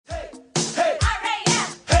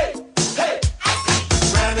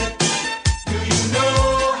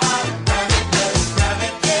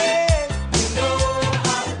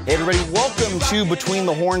to Between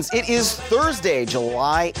the Horns. It is Thursday,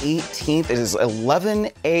 July 18th. It is 11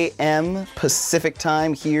 a.m. Pacific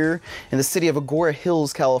time here in the city of Agoura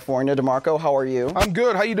Hills, California. DeMarco, how are you? I'm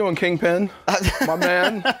good. How you doing, Kingpin? My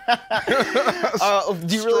man.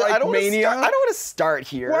 Do you really? I don't want to start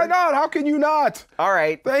here. Why not? How can you not? All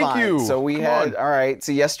right, Thank fine. you. So all right.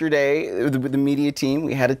 So yesterday, the media team,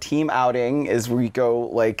 we had a team outing as we go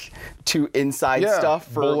to inside stuff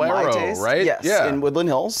for Bolero, My Taste. right? Yes, Yeah. in Woodland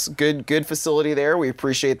Hills. Good facility there. We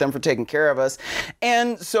appreciate them for taking care of us.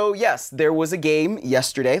 And so, yes, there was a game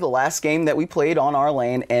yesterday, the last game that we played on our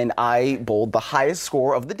lane, and I bowled the highest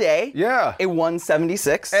score of the day. Yeah. A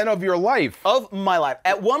 176. And of your life. Of my life.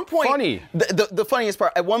 At one point, Funny. The funniest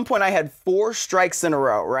part, at one point I had 4 strikes in a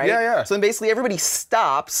row, right? Yeah. So then basically everybody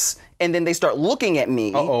stops, and then they start looking at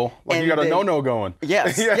me. Uh-oh. Like you got a no-no going.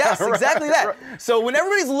 Yes, Yeah, yes, right, exactly that. right. So when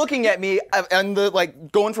everybody's looking at me, and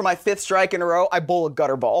going for my 5th strike in a row, I bowl a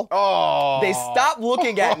gutter ball. Oh. They stop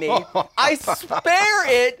looking at me. I spare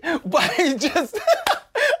it, but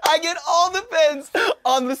I get all the pins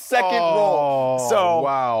on the second roll. So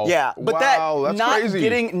wow. yeah, but Wow, that's not crazy.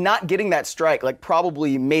 getting that strike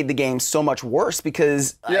probably made the game so much worse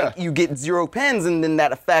because you get 0 pins, and then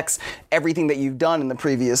that affects everything that you've done in the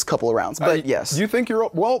previous couple of rounds. But yes, Do you think you're...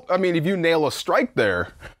 Well, I mean, if you nail a strike there...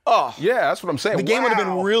 Oh. Yeah, that's what I'm saying. The game would have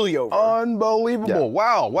been really over. Unbelievable.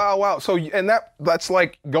 Yeah. Wow. So, and that's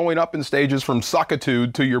like going up in stages from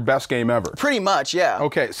suckitude to your best game ever. Pretty much, yeah.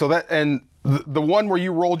 Okay, so the one where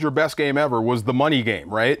you rolled your best game ever was the money game,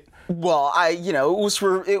 right? Well,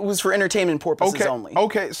 it was for entertainment purposes only.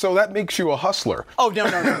 Okay, so that makes you a hustler. Oh, no.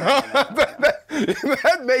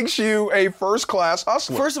 That makes you a first-class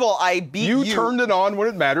hustler. First of all, I beat you. You turned it on when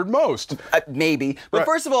it mattered most. Maybe. But Right.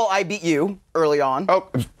 First of all, I beat you early on. Oh,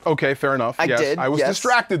 okay, fair enough. I Yes, did, I was yes.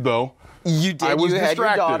 distracted, though. You did. I was you had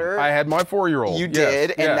distracted. your daughter. I had my 4-year-old. You Yes,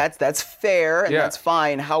 did, and yeah. that's fair, and Yeah. that's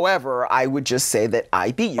fine. However, I would just say that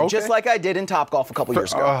I beat you, Okay. just like I did in Topgolf a couple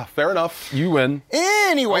years ago. Fair enough. You win.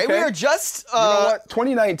 Anyway, Okay. we are just... You know what?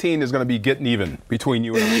 2019 is going to be getting even between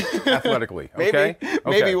you and me, athletically. Okay?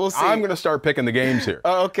 Maybe we'll see. I'm going to start picking the games here.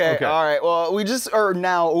 Okay, all right. Well, we just are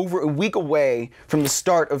now over a week away from the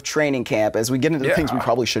start of training camp as we get into the things we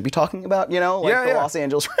probably should be talking about, the Los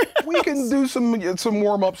Angeles We can do some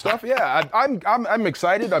warm-up stuff. Yeah, I'm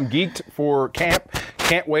excited. I'm geeked for camp.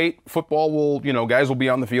 Can't wait. Football will, guys will be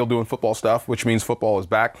on the field doing football stuff, which means football is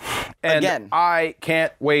back. And Again. I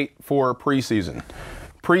can't wait for preseason.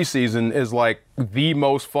 Preseason is like the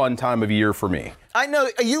most fun time of year for me. I know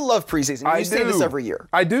you love preseason. You say this every year.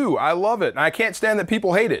 I do. I love it. And I can't stand that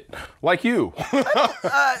people hate it, like you.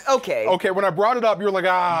 Okay. Okay, when I brought it up, you were like,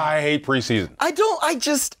 I hate preseason.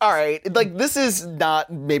 All right, this is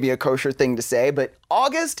not maybe a kosher thing to say, but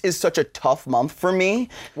August is such a tough month for me.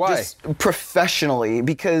 Why? Just professionally,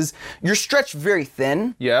 because you're stretched very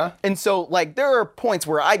thin. Yeah? And so, there are points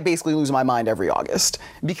where I basically lose my mind every August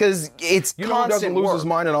because it's You know who doesn't constant lose work. his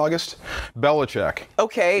mind in August? Belichick.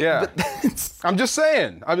 Okay. Yeah. But I'm just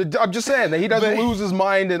saying. I'm just saying that he doesn't lose his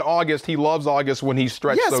mind in August. He loves August when he's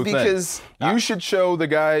stretched Yes, so thin. because- you should show the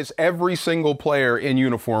guys, every single player in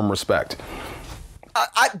uniform, respect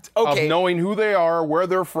okay. of knowing who they are, where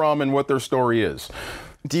they're from, and what their story is.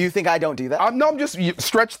 Do you think I don't do that? I'm just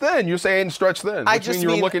stretch thin. You're saying stretch thin. I Which just mean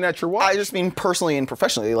you're looking at your watch. I just mean personally and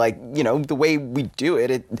professionally, the way we do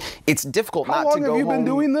it, it's difficult How not long to go have you been home-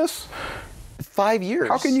 doing this? 5 years.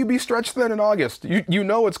 How can you be stretched thin in August? You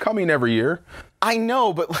know it's coming every year. I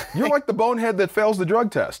know, but You're like the bonehead that fails the drug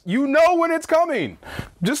test. You know when it's coming.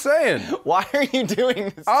 Just saying. why are you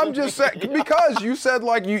doing this? I'm just saying because you said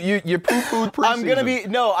you poo-pooed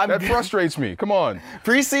preseason. That frustrates me. Come on.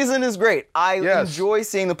 Preseason is great. I Yes. enjoy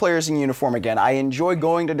seeing the players in uniform again. I enjoy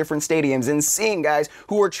going to different stadiums and seeing guys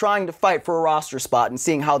who are trying to fight for a roster spot and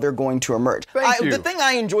seeing how they're going to emerge. Thank you. The thing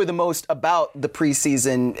I enjoy the most about the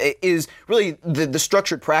preseason is really the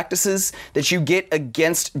structured practices that you get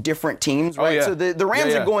against different teams, right? yeah. So the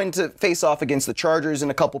Rams Yeah. are going to face off against the Chargers in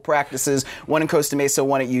a couple practices, one in Costa Mesa,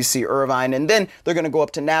 one at UC Irvine, and then they're going to go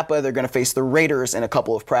up to Napa. They're going to face the Raiders in a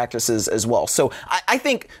couple of practices as well. So I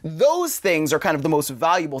think those things are kind of the most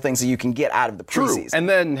valuable things that you can get out of the preseason. True. And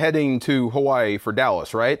then heading to Hawaii for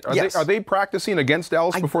Dallas, right? Yes. Are they practicing against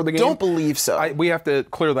Dallas before the game? Don't believe so. We have to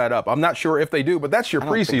clear that up. I'm not sure if they do, but that's your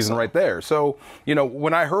preseason so. right there. So,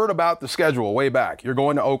 when I heard about the schedule way back, you're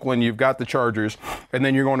going to Oakland, you've got the Chargers, and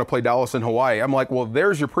then you're going to play Dallas and Hawaii. anyway. I'm like, well,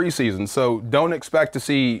 there's your preseason, so don't expect to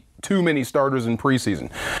see too many starters in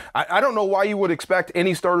preseason. I don't know why you would expect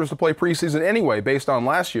any starters to play preseason anyway, based on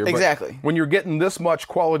last year. Exactly. But when you're getting this much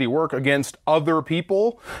quality work against other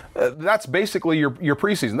people, that's basically your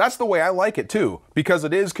preseason. That's the way I like it too, because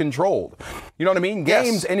it is controlled. You know what I mean?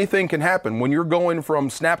 Games, anything can happen. When you're going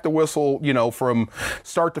from snap to whistle, from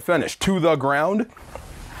start to finish to the ground,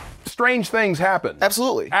 strange things happen.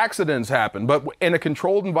 Absolutely. Accidents happen. But in a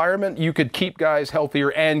controlled environment, you could keep guys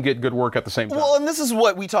healthier and get good work at the same time. Well, and this is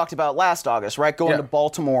what we talked about last August, right? Going to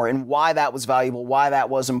Baltimore and why that was valuable, why that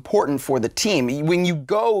was important for the team. When you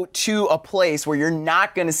go to a place where you're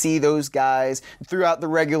not going to see those guys throughout the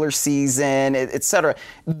regular season, et cetera,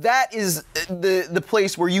 that is the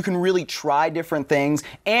place where you can really try different things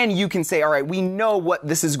and you can say, all right, we know what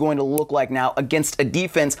this is going to look like now against a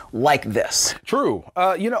defense like this. True.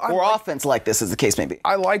 Or offense like this, as the case may be.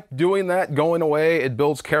 I like doing that, going away. It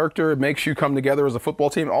builds character. It makes you come together as a football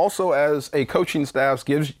team. Also, as a coaching staff,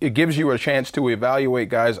 it gives you a chance to evaluate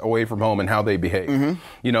guys away from home and how they behave.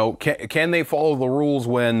 Mm-hmm. Can they follow the rules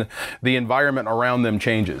when the environment around them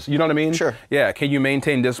changes? You know what I mean? Sure. Yeah. Can you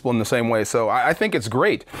maintain discipline the same way? So I think it's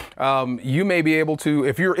great. You may be able to,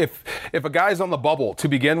 if a guy's on the bubble to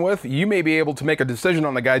begin with, you may be able to make a decision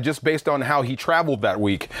on the guy just based on how he traveled that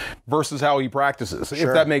week versus how he practices. Sure.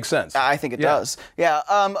 If that makes sense. I think it does. Yeah.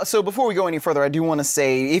 So before we go any further, I do want to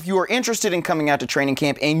say, if you are interested in coming out to training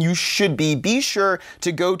camp, and you should be sure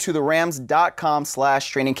to go to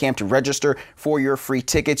therams.com/training camp to register for your free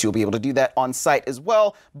tickets. You'll be able to do that on site as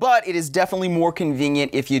well, but it is definitely more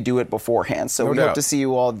convenient if you do it beforehand. So we hope to see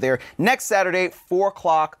you all there next Saturday, 4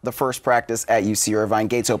 o'clock, the first practice at UC Irvine.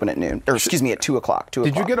 Gates open at noon, or excuse me, at 2 o'clock.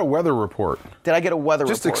 Did you get a weather report? Did I get a weather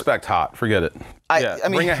report? Just expect hot. Forget it. I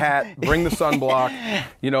mean, bring a hat, bring the sunblock,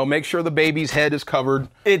 make sure the baby's head is covered.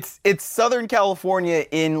 It's Southern California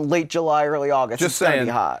in late July, early August. Just it's saying. Gonna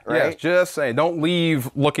be hot, right? Yes, just saying. Don't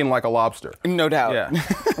leave looking like a lobster. No doubt. Yeah.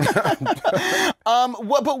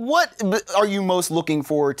 What are you most looking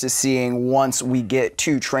forward to seeing once we get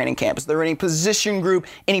to training camp? Is there any position group,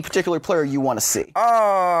 any particular player you want to see?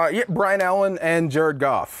 Brian Allen and Jared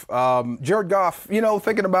Goff. Jared Goff,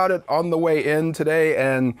 thinking about it on the way in today,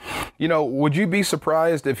 and, would you be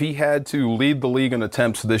surprised if he had to lead the league in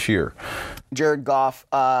attempts this year? Jared Goff,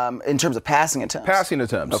 in terms of passing attempts? Passing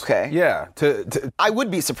attempts. Okay. Yeah. I would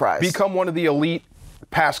be surprised. Become one of the elite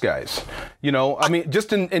pass guys.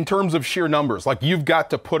 Just in terms of sheer numbers, like you've got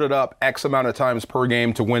to put it up X amount of times per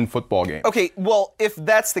game to win football games. Okay, well, if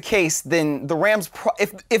that's the case, then the Rams,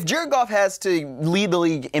 if Jared Goff has to lead the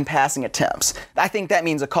league in passing attempts, I think that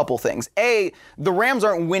means a couple things. A, the Rams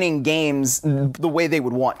aren't winning games the way they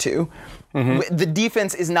would want to. Mm-hmm. The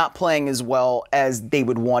defense is not playing as well as they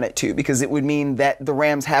would want it to, because it would mean that the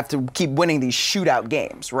Rams have to keep winning these shootout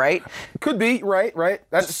games, right? Could be, right.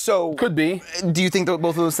 That's so. Could be. Do you think that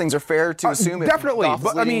both of those things are fair to assume? Definitely, if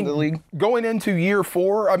Goff is leading the league? Going into year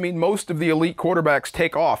 4, most of the elite quarterbacks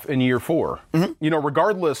take off in year 4. Mm-hmm.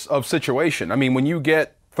 Regardless of situation. When you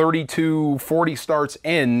get 32, 40 starts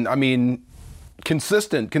in,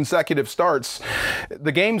 consistent consecutive starts,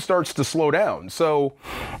 the game starts to slow down. So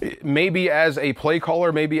maybe as a play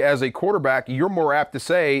caller, maybe as a quarterback, you're more apt to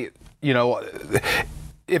say,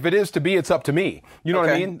 if it is to be, it's up to me. You know what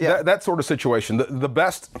I mean? Yeah. That sort of situation. The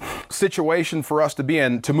best situation for us to be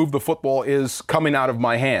in to move the football is coming out of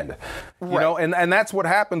my hand. Right. And that's what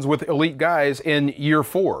happens with elite guys in year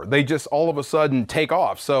 4. They just all of a sudden take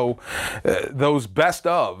off. So those best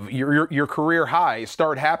of your career highs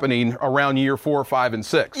start happening around year 4, 5, and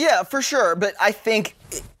 6. Yeah, for sure. But I think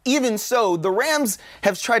even so, the Rams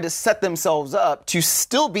have tried to set themselves up to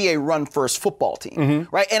still be a run-first football team,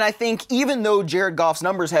 mm-hmm. right? And I think even though Jared Goff's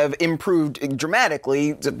numbers have improved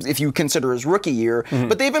dramatically, if you consider his rookie year, mm-hmm.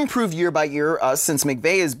 but they've improved year by year since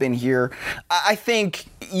McVay has been here, I think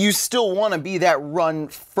you still want to be that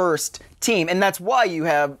run-first team, and that's why you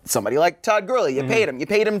have somebody like Todd Gurley. You paid him. You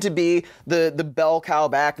paid him to be the bell cow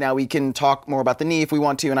back. Now we can talk more about the knee if we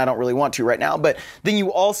want to, and I don't really want to right now. But then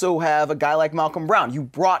you also have a guy like Malcolm Brown. You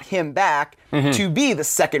brought him back to be the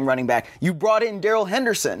second running back. You brought in Darrell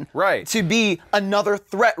Henderson to be another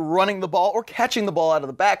threat running the ball or catching the ball out of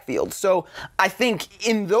the backfield. So I think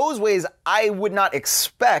in those ways, I would not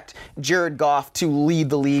expect Jared Goff to lead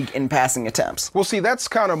the league in passing attempts. Well, see, that's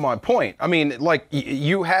kind of my point.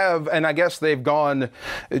 You have, and I guess they've gone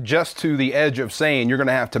just to the edge of saying you're going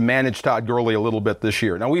to have to manage Todd Gurley a little bit this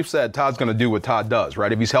year. Now, we've said Todd's going to do what Todd does,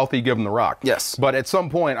 right? If he's healthy, give him the rock. Yes. But at some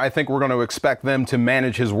point, I think we're going to expect them to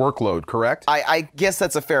manage his workload, correct? I guess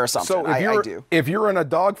that's a fair assumption. So I do. If you're in a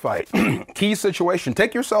dogfight, key situation,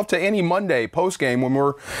 take yourself to any Monday postgame when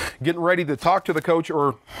we're getting ready to talk to the coach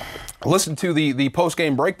or listen to the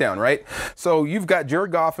postgame breakdown, right? So you've got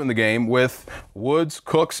Jared Goff in the game with Woods,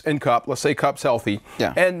 Cooks, and Kupp. Let's say Kupp's healthy.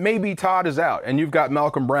 Yeah. And maybe Todd is out, and you've got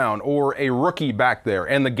Malcolm Brown or a rookie back there,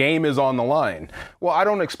 and the game is on the line. Well, I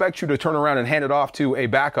don't expect you to turn around and hand it off to a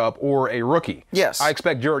backup or a rookie. Yes. I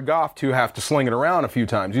expect Jared Goff to have to sling it around a few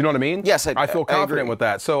times. You know what I mean? Yes, I feel confident with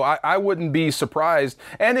that. So I wouldn't be surprised.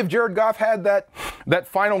 And if Jared Goff had that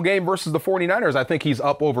final game versus the 49ers, I think he's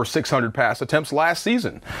up over 600 pass attempts last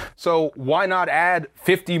season. So why not add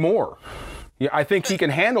 50 more? Yeah, I think he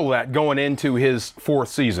can handle that going into his fourth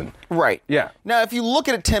season. Right. Yeah. Now, if you look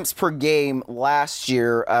at attempts per game last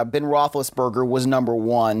year, Ben Roethlisberger was number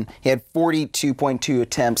one. He had 42.2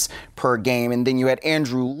 attempts per game. And then you had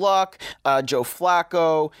Andrew Luck, Joe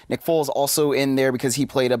Flacco, Nick Foles also in there because he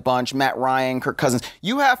played a bunch, Matt Ryan, Kirk Cousins.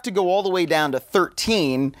 You have to go all the way down to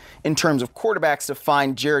 13 in terms of quarterbacks to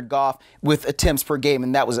find Jared Goff with attempts per game,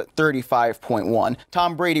 and that was at 35.1.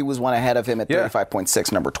 Tom Brady was one ahead of him at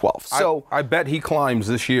 35.6, number 12. So I bet he climbs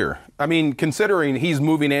this year. I mean, considering he's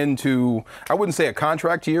moving into, I wouldn't say a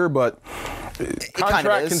contract year, but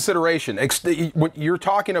contract consideration. You're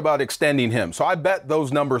talking about extending him. So I bet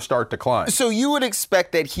those numbers start to climb. So you would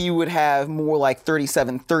expect that he would have more like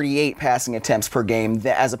 37, 38 passing attempts per game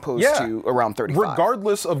as opposed to around 35.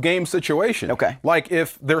 Regardless of game situation. Okay. Like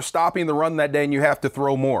if they're stopping the run that day and you have to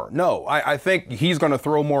throw more. No, I think he's going to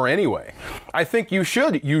throw more anyway. I think you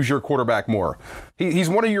should use your quarterback more. He's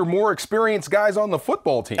one of your more experienced guys on the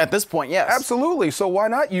football team. At this point, yes. Absolutely. So why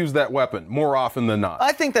not use that weapon more often than not?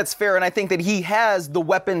 I think that's fair, and I think that he has the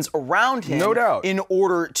weapons around him. No doubt. In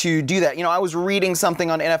order to do that. You know, I was reading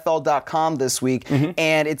something on NFL.com this week,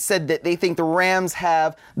 and it said that they think the Rams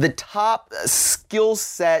have the top skill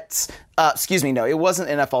sets. It wasn't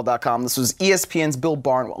NFL.com. This was ESPN's Bill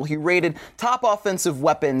Barnwell. He rated top offensive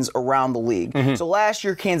weapons around the league. So last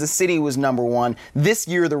year, Kansas City was number one. This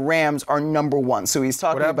year, the Rams are number one. So he's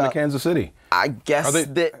talking about... What happened to Kansas City? I guess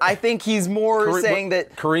that I think he's more saying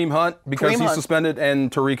that... Kareem Hunt, because he's suspended,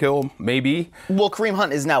 and Tyreek Hill, maybe? Well, Kareem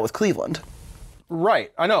Hunt is now with Cleveland.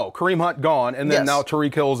 Right, I know. Kareem Hunt gone, and then now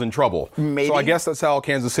Tyreek Hill's in trouble. Maybe. So I guess that's how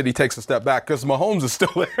Kansas City takes a step back, because Mahomes is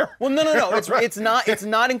still there. Well, no. It's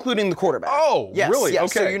not including the quarterback. Oh, really?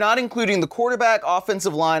 Yes. Okay. So you're not including the quarterback,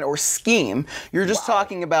 offensive line, or scheme. You're just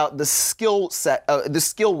talking about the skill set, the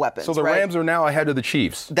skill weapons. So the Rams are now ahead of the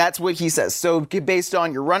Chiefs. That's what he says. So based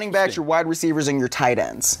on your running backs, your wide receivers, and your tight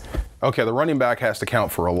ends. Okay, the running back has to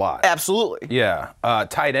count for a lot. Absolutely. Yeah.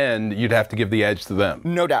 Tight end, you'd have to give the edge to them.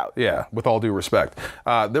 No doubt. Yeah, with all due respect.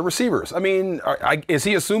 The receivers, I mean, is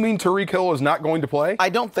he assuming Tyreek Hill is not going to play? I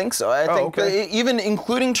don't think so. I think even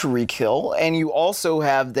including Tyreek Hill, and you also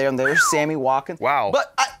have there Sammy Watkins. Wow.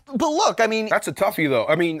 But look, I mean... That's a toughie, though.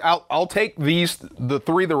 I mean, I'll take the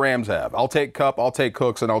three the Rams have. I'll take Kupp, I'll take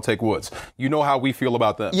Cooks, and I'll take Woods. You know how we feel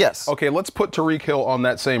about them. Yes. Okay, let's put Tyreek Hill on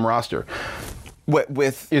that same roster.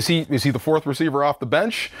 Is he the fourth receiver off the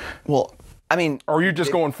bench? Well, I mean... Or are you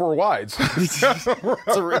just going four wides?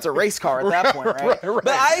 it's a race car at that point, right? But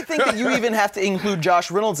I think that you even have to include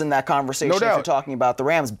Josh Reynolds in that conversation if you're talking about the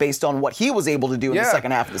Rams based on what he was able to do in the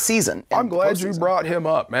second half of the season. I'm glad you brought him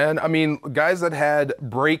up, man. I mean, guys that had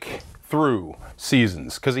breakthrough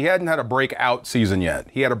seasons, because he hadn't had a breakout season yet.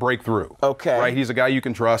 He had a breakthrough. Okay. Right? He's a guy you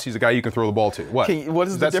can trust. He's a guy you can throw the ball to. What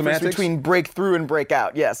is the difference between breakthrough and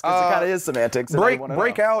breakout? Yes, because it kind of is semantics.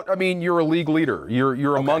 Breakout, I mean, you're a league leader.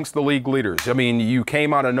 You're amongst the league leaders. I mean, you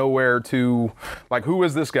came out of nowhere to, like, who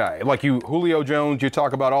is this guy? Like, Julio Jones, you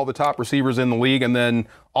talk about all the top receivers in the league, and then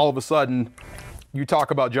all of a sudden, you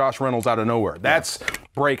talk about Josh Reynolds out of nowhere. That's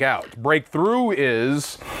breakout. Breakthrough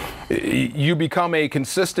is you become a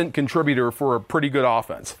consistent contributor for a pretty good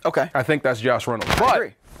offense. Okay. I think that's Josh Reynolds. I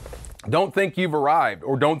agree. Don't think you've arrived,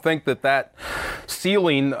 or don't think that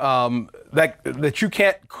ceiling, that you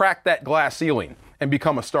can't crack that glass ceiling and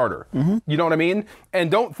become a starter. You know what I mean?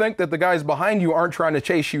 And don't think that the guys behind you aren't trying to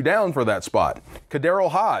chase you down for that spot.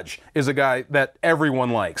 KhaDarel Hodge is a guy that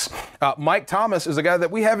everyone likes. Mike Thomas is a guy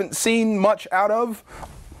that we haven't seen much out of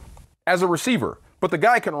as a receiver, but the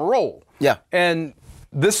guy can roll. Yeah. And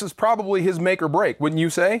this is probably his make or break, wouldn't you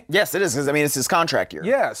say? Yes, it is, because, I mean, it's his contract year.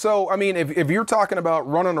 Yeah, so, I mean, if you're talking about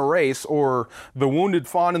running a race or the wounded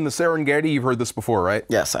fawn in the Serengeti, you've heard this before, right?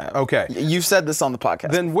 Yes, I have. Okay. You've said this on the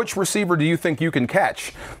podcast. Then which receiver do you think you can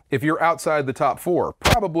catch if you're outside the top 4?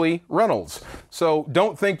 Probably Reynolds. So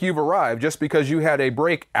don't think you've arrived just because you had a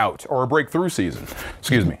breakout or a breakthrough season.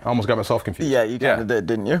 Excuse me, I almost got myself confused. Yeah, you kind of did,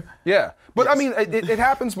 didn't you? Yeah. But, I mean, it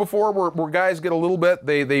happens before where guys get a little bit,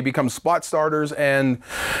 they become spot starters, and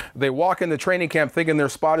they walk into training camp thinking their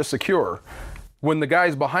spot is secure when the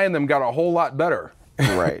guys behind them got a whole lot better.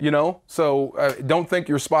 Right. You know? So don't think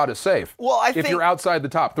your spot is safe. Well, if you're outside the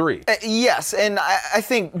top 3. Yes, and I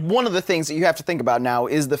think one of the things that you have to think about now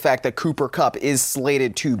is the fact that Cooper Kupp is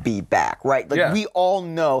slated to be back, right? Like, we all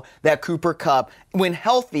know that Cooper Kupp, when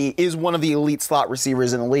healthy, is one of the elite slot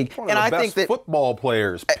receivers in the league. One of the best football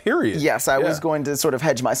players, period. Yes, I was going to sort of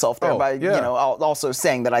hedge myself there by, also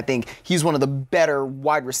saying that I think he's one of the better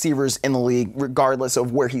wide receivers in the league, regardless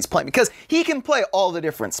of where he's playing, because he can play all the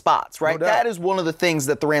different spots, right? No doubt. That is one of the things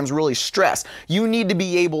that the Rams really stress. You need to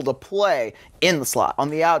be able to play in the slot, on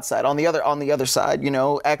the outside, on the other side,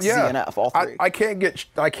 X, Z, and F, all 3. I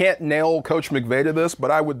can't nail Coach McVay to this,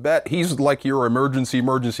 but I would bet he's like your emergency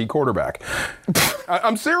quarterback.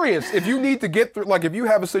 I'm serious. If you need to get through, like if you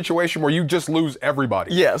have a situation where you just lose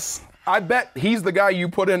everybody. Yes. I bet he's the guy you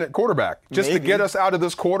put in at quarterback just to get us out of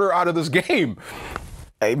this quarter, out of this game.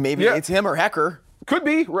 Hey, maybe it's him or Hecker. Could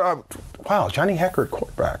be. Wow, Johnny Hecker at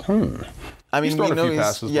quarterback. I mean, he's thrown a few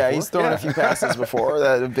passes before. He's thrown a few passes before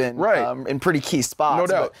that have been in pretty key spots. No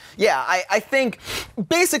doubt. But I think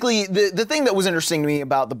basically the thing that was interesting to me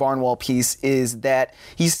about the Barnwell piece is that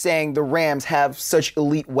he's saying the Rams have such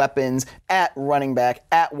elite weapons at running back,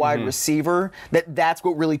 at wide receiver, that's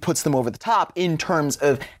what really puts them over the top in terms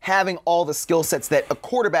of having all the skill sets that a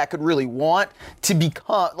quarterback could really want to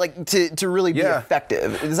become, to really be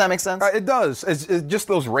effective. Does that make sense? It does. It's just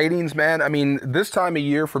those ratings, man. I mean, this time of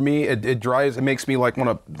year for me, it makes me want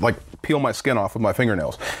to peel my skin off with my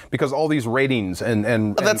fingernails because all these ratings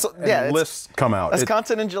and lists come out. That's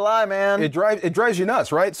content in July, man. It drives you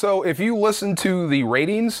nuts, right? So if you listen to the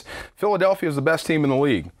ratings, Philadelphia is the best team in the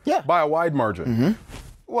league by a wide margin. Mm-hmm.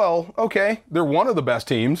 Well, okay, they're one of the best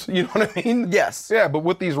teams, you know what I mean? Yes. Yeah, but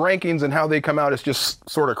with these rankings and how they come out, it's just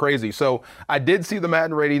sort of crazy. So I did see the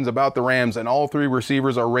Madden ratings about the Rams, and all 3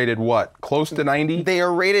 receivers are rated what? Close to 90? They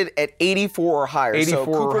are rated at 84 or higher. 84 so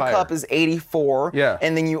Cooper Kupp is 84. Yeah.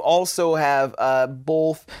 And then you also have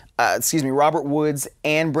both, Robert Woods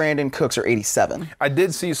and Brandon Cooks are 87. I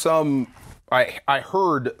did see some... I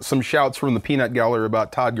heard some shouts from the Peanut Gallery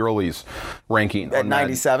about Todd Gurley's ranking. At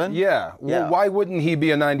 97? Yeah. Well, why wouldn't he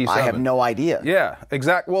be a 97? I have no idea. Yeah,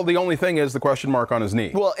 exactly. Well, the only thing is the question mark on his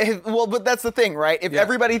knee. Well, but that's the thing, right? If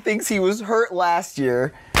everybody thinks he was hurt last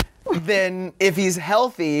year, then if he's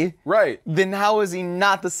healthy, then how is he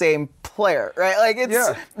not the same player, right? Like,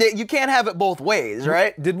 you can't have it both ways,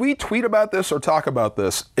 right? Did we tweet about this or talk about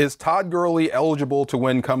this? Is Todd Gurley eligible to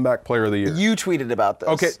win Comeback Player of the Year? You tweeted about this.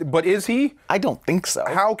 Okay, but is he? I don't think so.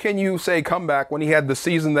 How can you say comeback when he had the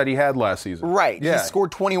season that he had last season? Right. Yeah. He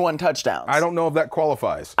scored 21 touchdowns. I don't know if that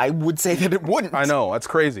qualifies. I would say that it wouldn't. I know, that's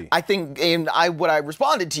crazy. I think, what I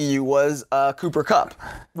responded to you was Cooper Kupp.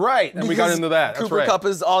 Right, and we got into that. That's Cooper Kupp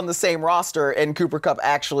is on the same roster, and Cooper Kupp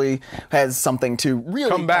actually has something to really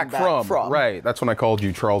come back from. Right, that's when I called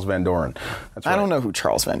you Charles Van Doren. That's right. I don't know who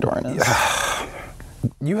Charles Van Doren is.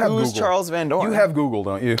 You have Google. Who's Charles Van Doren? You have Google,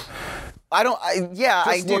 don't you? I don't. I do.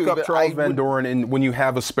 Just look up Charles Van Doren when you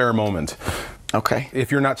have a spare moment. Okay.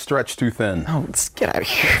 If you're not stretched too thin. Oh, let's get out of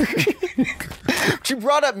here. But you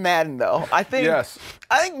brought up Madden, though. I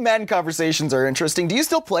think Madden conversations are interesting. Do you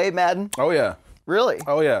still play Madden? Oh, yeah. Really?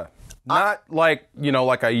 Oh, yeah. Not like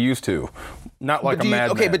I used to. Not like a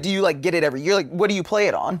Madman. Okay, but do you get it every year? What do you play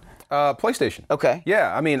it on? PlayStation. Okay.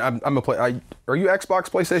 Yeah, I mean, I'm a are you Xbox,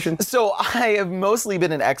 PlayStation? So I have mostly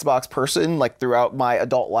been an Xbox person throughout my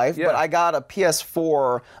adult life, but I got a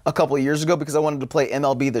PS4 a couple of years ago because I wanted to play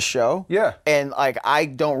MLB The Show. Yeah. And I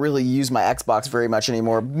don't really use my Xbox very much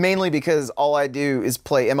anymore, mainly because all I do is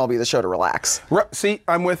play MLB The Show to relax. See,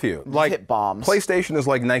 I'm with you. Hit bombs. PlayStation is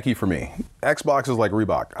like Nike for me. Xbox is like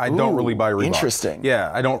Reebok. I don't really buy Reebok. Interesting.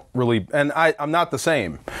 Yeah, I don't really, and I'm not the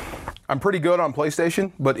same. I'm pretty good on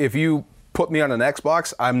PlayStation, but if you put me on an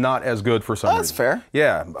Xbox, I'm not as good for some reason. That's fair.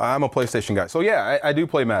 Yeah, I'm a PlayStation guy. So yeah, I do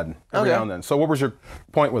play Madden every now and then. So what was your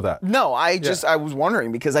point with that? No, I was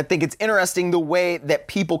wondering because I think it's interesting the way that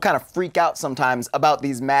people kind of freak out sometimes about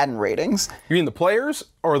these Madden ratings. You mean the players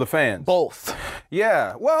or the fans? Both.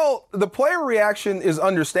 Yeah. Well, the player reaction is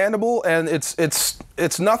understandable, and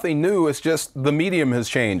it's nothing new. It's just the medium has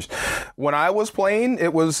changed. When I was playing,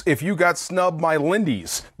 it was if you got snubbed by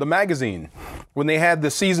Lindy's, the magazine, when they had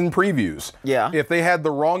the season previews. Yeah. If they had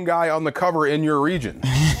the wrong guy on the cover in your region,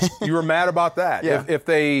 you were mad about that. Yeah. If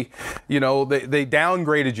they, they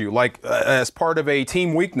downgraded you like as part of a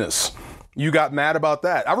team weakness. You got mad about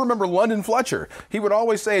that. I remember London Fletcher. He would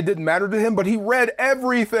always say it didn't matter to him, but he read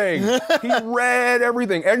everything. He read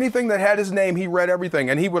everything. Anything that had his name, he read everything.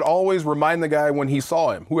 And he would always remind the guy when he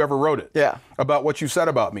saw him, whoever wrote it, about what you said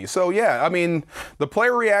about me. So, yeah, I mean, the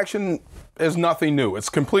player reaction is nothing new. It's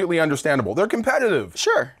completely understandable. They're competitive.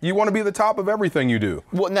 Sure. You want to be the top of everything you do.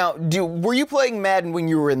 Well, now, were you playing Madden when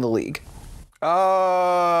you were in the league?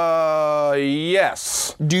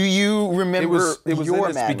 Yes. Do you remember it was your in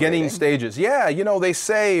its Madden beginning rating? stages. Yeah, they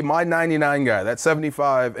say my 99 guy, that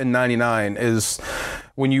 75 and 99 is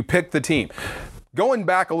when you pick the team. Going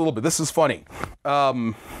back a little bit, this is funny.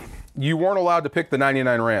 You weren't allowed to pick the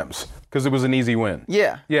 99 Rams because it was an easy win.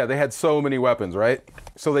 Yeah. Yeah, they had so many weapons, right?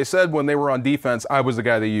 So they said when they were on defense, I was the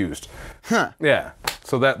guy they used. Huh. Yeah.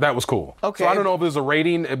 So that was cool. Okay. So I don't know if there's a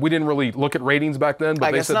rating. We didn't really look at ratings back then, but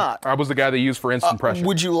I they guess said not. I was the guy they used for instant pressure.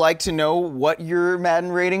 Would you like to know what your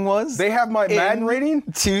Madden rating was? They have my Madden rating?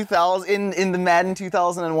 2000 in the Madden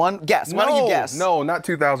 2001. Guess. Why don't you guess? No, not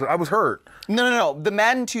 2000. I was hurt. No. The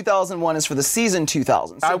Madden 2001 is for the season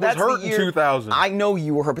 2000. So I was that's the hurt in year- 2000. I know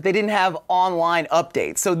you were hurt, but they didn't have online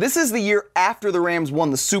updates. So this is the year after the Rams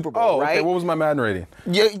won the Super Bowl, Oh, right? okay. What was my Madden rating?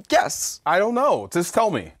 Yeah, guess. I don't know. Just tell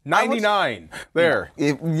me. 99. There.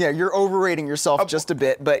 Yeah, you're overrating yourself just a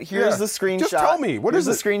bit, but here's yeah. the screenshot. Just tell me. What here's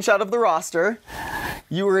is the screenshot of the roster.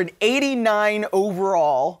 You were an 89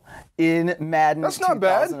 overall in Madden That's not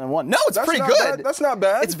bad. 2001. No, it's That's pretty not good. bad. That's not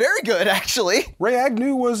bad. It's very good, actually. Ray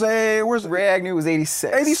Agnew was Ray Agnew was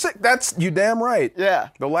 86. 86. That's you damn right. Yeah.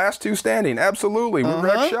 The last two standing. Absolutely. We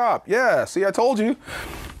wrecked shop. Yeah. See, I told you.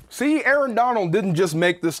 See, Aaron Donald didn't just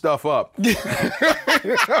make this stuff up.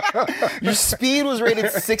 Your speed was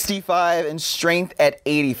rated 65 and strength at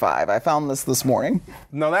 85. I found this morning.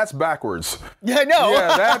 No, that's backwards. Yeah, I know.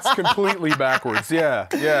 Yeah, that's completely backwards. Yeah.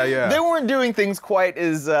 They weren't doing things quite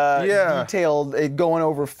as detailed, going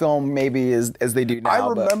over film maybe as they do now. I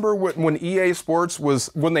remember when EA Sports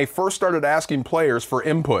when they first started asking players for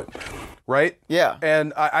input, right? Yeah.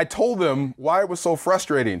 And I told them why it was so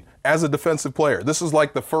frustrating as a defensive player. This is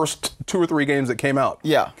like the first 2 or 3 games that came out.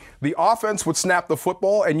 Yeah. The offense would snap the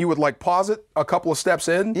football and you would like pause it a couple of steps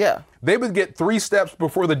in. Yeah. They would get 3 steps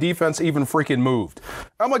before the defense even freaking moved.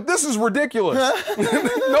 I'm like, this is ridiculous.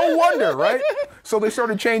 No wonder, right? So they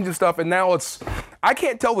started changing stuff and now I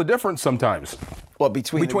can't tell the difference sometimes. Well,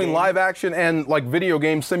 between Live action and like video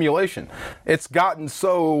game simulation. It's gotten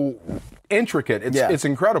so intricate. It's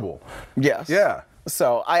incredible. Yes. Yeah.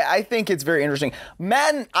 So I think it's very interesting.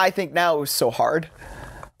 Madden, I think now is so hard.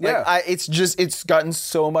 Like, Yeah. it's gotten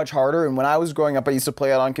so much harder. And when I was growing up, I used to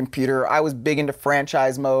play it on computer. I was big into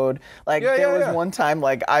franchise mode. Like there was one time,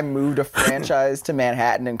 like I moved a franchise to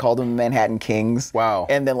Manhattan and called them the Manhattan Kings. Wow.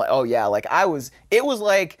 And then it was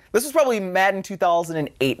like, this was probably Madden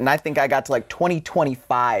 2008. And I think I got to like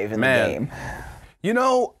 2025 in the game. You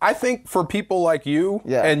know, I think for people like you,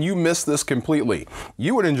 and you missed this completely,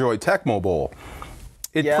 you would enjoy Tecmo Bowl.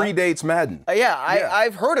 It predates Madden.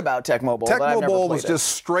 I've heard about Tecmo Bowl. Tecmo Bowl was just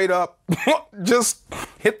straight up, just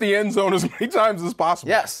hit the end zone as many times as possible.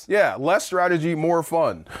 Yes. Yeah, less strategy, more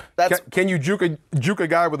fun. Can you juke a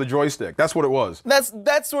guy with a joystick? That's what it was.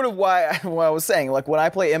 That's sort of why what I was saying. Like when I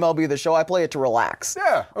play MLB The Show, I play it to relax.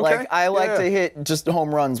 Yeah, okay. Like I like to hit just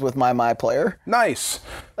home runs with my player. Nice.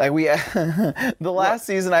 Like the last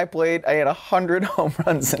season I played, I had 100 home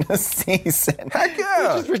runs in a season. Heck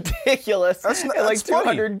yeah. Which is ridiculous. That's like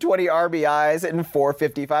funny. 220 RBIs hitting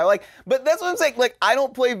 455. But that's what I'm saying. Like I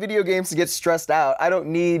don't play video games to get stressed out. I don't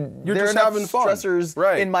need. You're there just are enough having fun.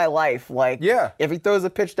 stressors in my life. Like if he throws a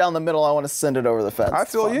pitch down the middle, I want to send it over the fence. I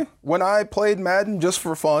feel you. When I played Madden just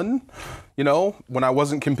for fun, when I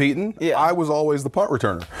wasn't competing, I was always the punt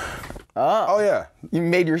returner. Oh yeah. You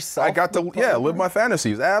made yourself. I got to live my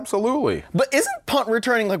fantasies. Absolutely. But isn't punt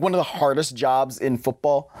returning like one of the hardest jobs in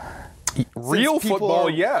football? Real football,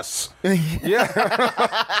 yes.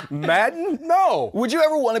 Yeah. Madden, no. Would you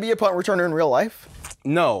ever want to be a punt returner in real life?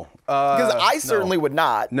 No. Because I certainly would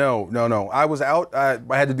not. No. I was out. I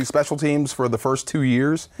had to do special teams for the first 2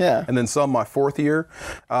 years. Yeah. And then some my fourth year.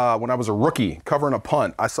 When I was a rookie covering a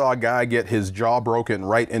punt, I saw a guy get his jaw broken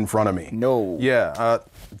right in front of me. No. Yeah.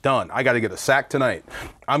 Done. I got to get a sack tonight.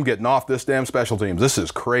 I'm getting off this damn special teams. This is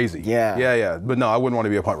crazy. Yeah. But no, I wouldn't want to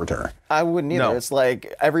be a punt returner. I wouldn't either. No. It's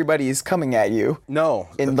like everybody's coming at you. No.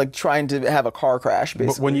 And like trying to have a car crash, basically.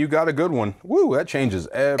 But when you got a good one, woo, that changes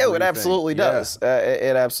everything. Oh, it absolutely does.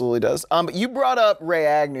 It absolutely does. But you brought up Ray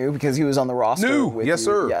Agnew because he was on the roster with yes, you.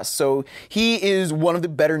 sir. Yes, so he is one of the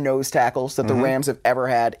better nose tackles that the Rams have ever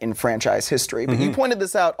had in franchise history. But you pointed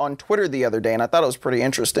this out on Twitter the other day, and I thought it was pretty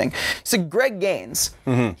interesting. So Greg Gaines,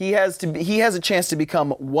 he has a chance to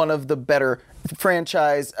become one of the better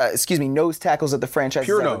nose tackles that the franchise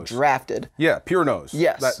has ever drafted. Yeah, pure nose.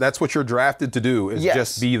 Yes. That's what you're drafted to do, is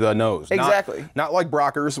just be the nose. Exactly. Not like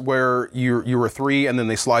Brockers, where you're a 3 and then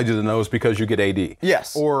they slide you the nose because you get AD.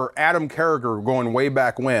 Yes. Or Adam Carragher going way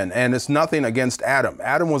back when, and it's nothing against Adam.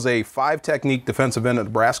 Adam was a 5-technique defensive end at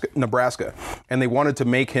Nebraska, and they wanted to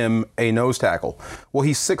make him a nose tackle. Well,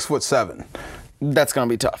 he's 6'7". That's going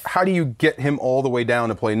to be tough. How do you get him all the way down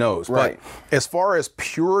to play nose? Right. But as far as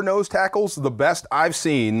pure nose tackles, the best I've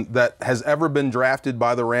seen that has ever been drafted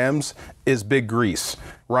by the Rams is Big Grease,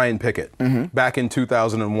 Ryan Pickett, back in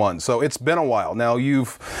 2001. So it's been a while. Now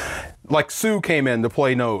like Sue came in to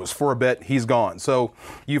play nose for a bit, he's gone. So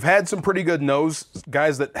you've had some pretty good nose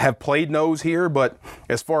guys that have played nose here, but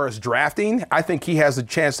as far as drafting, I think he has a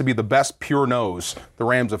chance to be the best pure nose the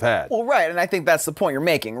Rams have had. Well, right, and I think that's the point you're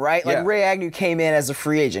making, right? Like Ray Agnew came in as a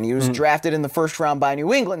free agent. He was drafted in the first round by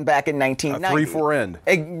New England back in 1990. A 3-4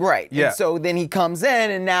 end. Right. Yeah. And so then he comes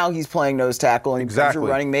in, and now he's playing nose tackle, and he becomes your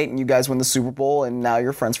running mate, and you guys win the Super Bowl, and now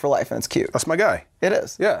you're friends for life, and it's cute. That's my guy. It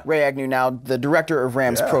is. Yeah. Ray Agnew, now the director of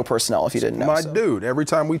Rams Pro Personnel, if you didn't know. My dude. Every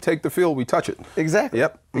time we take the field, we touch it. Exactly.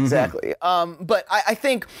 Yep. Exactly. But I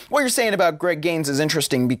think what you're saying about Greg Gaines is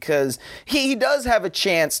interesting because he does have a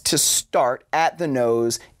chance to start at the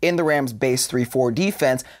nose in the Rams' base 3-4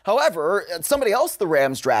 defense. However, somebody else the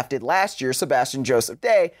Rams drafted last year, Sebastian Joseph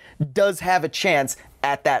Day, does have a chance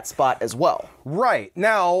at that spot as well. Right.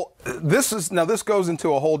 Now, this goes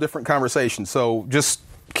into a whole different conversation. So just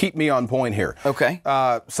keep me on point here. Okay.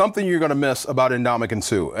 Something you're going to miss about Ndamukong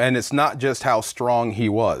Suh, and it's not just how strong he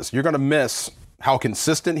was. You're going to miss how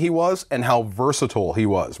consistent he was and how versatile he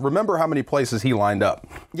was. Remember how many places he lined up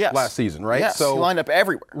last season, right? Yes, so he lined up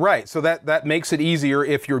everywhere. Right. So that makes it easier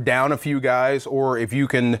if you're down a few guys or if you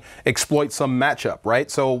can exploit some matchup, right?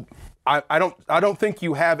 So I don't think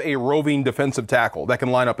you have a roving defensive tackle that can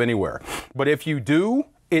line up anywhere. But if you do,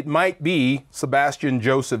 it might be Sebastian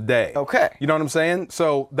Joseph Day. Okay. You know what I'm saying?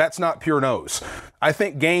 So that's not pure nose. I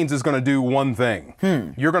think Gaines is going to do one thing.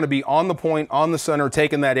 You're going to be on the point, on the center,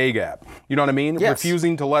 taking that A-gap. You know what I mean? Yes.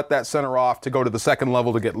 Refusing to let that center off to go to the second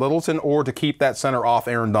level to get Littleton or to keep that center off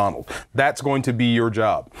Aaron Donald. That's going to be your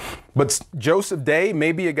job. But Joseph Day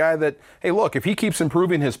may be a guy that, hey, look, if he keeps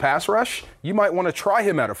improving his pass rush, you might want to try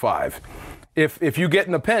him at a 5. If you get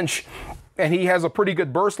in a pinch and he has a pretty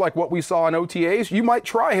good burst like what we saw in OTAs, you might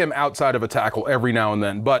try him outside of a tackle every now and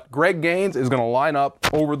then. But Greg Gaines is going to line up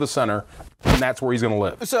over the center, and that's where he's going to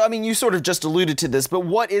live. So, I mean, you sort of just alluded to this, but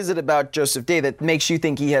what is it about Joseph Day that makes you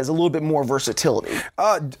think he has a little bit more versatility?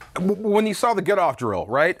 When you saw the get-off drill,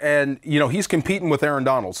 right? And, he's competing with Aaron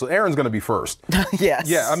Donald, so Aaron's going to be first. Yes.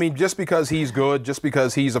 Yeah, I mean, just because he's good, just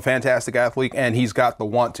because he's a fantastic athlete, and he's got the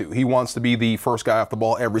want to. He wants to be the first guy off the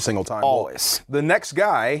ball every single time. Always. Well, the next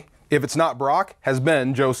guy, if it's not Brock, has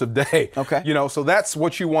been Joseph Day. Okay. So that's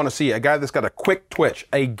what you want to see, a guy that's got a quick twitch,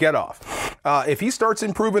 a get-off. If he starts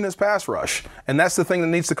improving his pass rush, and that's the thing that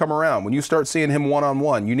needs to come around, when you start seeing him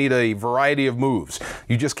one-on-one, you need a variety of moves.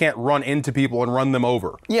 You just can't run into people and run them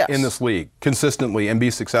over in this league consistently and be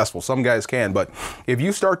successful. Some guys can, but if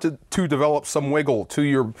you start to develop some wiggle to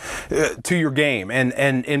your game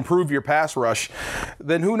and improve your pass rush,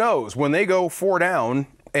 then who knows? When they go 4 down,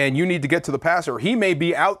 and you need to get to the passer, he may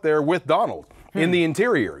be out there with Donald in the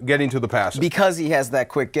interior getting to the passer. Because he has that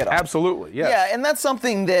quick get-off. Absolutely, yes. Yeah, and that's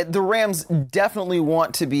something that the Rams definitely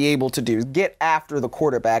want to be able to do, get after the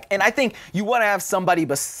quarterback. And I think you want to have somebody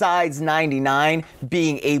besides 99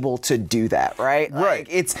 being able to do that, right? Right.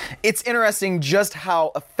 It's interesting just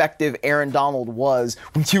how effective Aaron Donald was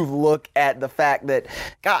when you look at the fact that,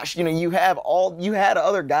 gosh, you had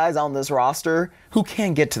other guys on this roster who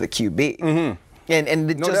can get to the QB. And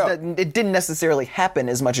it didn't necessarily happen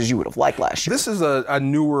as much as you would have liked last year. This is a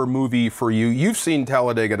newer movie for you. You've seen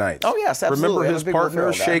Talladega Nights. Oh, yes, absolutely. Remember his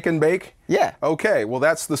partner, Shake and Bake? Yeah. Okay, well,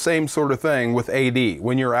 that's the same sort of thing with AD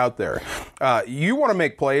when you're out there. You want to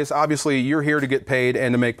make plays. Obviously, you're here to get paid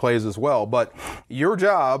and to make plays as well. But your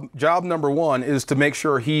job number one, is to make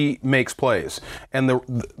sure he makes plays. And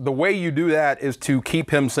the way you do that is to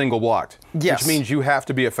keep him single blocked. Yes. Which means you have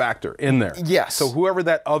to be a factor in there. Yes. So whoever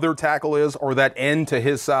that other tackle is or that end to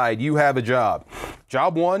his side, you have a job.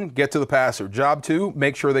 Job one, get to the passer. Job two,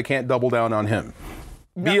 make sure they can't double down on him.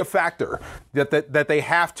 Be a factor that they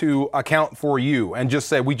have to account for you and just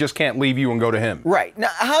say, we just can't leave you and go to him. Right. Now,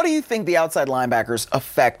 how do you think the outside linebackers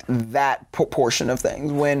affect that portion of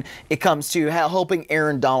things when it comes to helping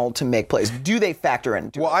Aaron Donald to make plays? Do they factor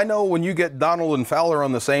into it? Well, I know when you get Donald and Fowler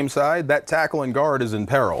on the same side, that tackle and guard is in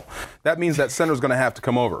peril. That means that center's going to have to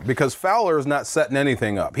come over because Fowler is not setting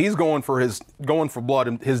anything up. He's going for blood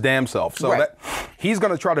in his damn self. So Right. he's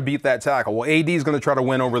going to try to beat that tackle. Well, AD's going to try to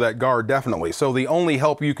win over that guard, definitely. So the only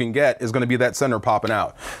help you can get is going to be that center popping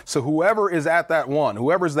out. So whoever is at that one,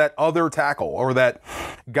 whoever's that other tackle or that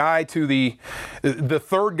guy to the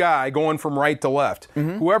third guy going from right to left,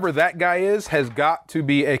 whoever that guy is has got to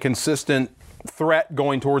be a consistent threat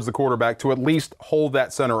going towards the quarterback to at least hold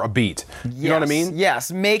that center a beat. You know what I mean?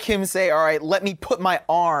 Yes. Make him say, all right, let me put my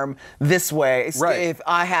arm this way Right. if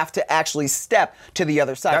I have to actually step to the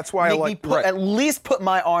other side. That's why I like- right. at least put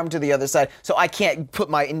my arm to the other side so I can't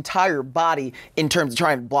put my entire body in terms of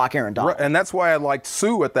trying to block Aaron Donald. And that's why I liked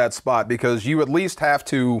Sue at that spot because you at least have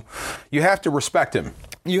to respect him.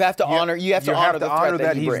 You have to honor the threat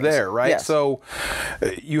that he he's brings. there, right? Yes. So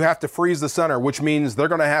you have to freeze the center, which means they're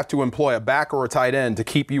going to have to employ a back or a tight end to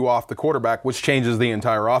keep you off the quarterback, which changes the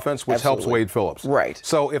entire offense, which helps Absolutely. Wade Phillips. Right.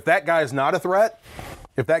 So if that guy is not a threat,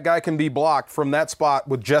 if that guy can be blocked from that spot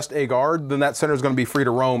with just a guard, then that center is going to be free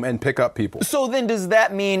to roam and pick up people. So then does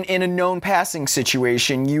that mean in a known passing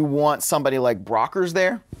situation you want somebody like Brockers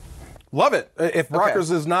there? Love it. If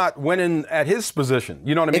Brockers is not winning at his position,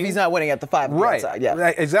 you know what I mean? If he's not winning at the 5 Right. side, yeah.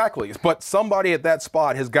 Exactly. But somebody at that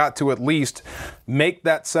spot has got to at least make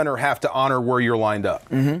that center have to honor where you're lined up.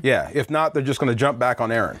 Yeah. If not, they're just going to jump back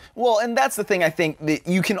on Aaron. Well, and that's the thing, I think, that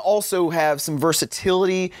you can also have some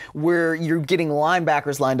versatility where you're getting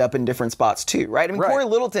linebackers lined up in different spots too, right? I mean, Right. Corey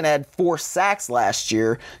Littleton had 4 sacks last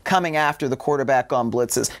year coming after the quarterback on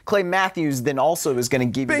blitzes. Clay Matthews then also is going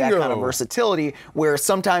to give you that kind of Bingo. versatility where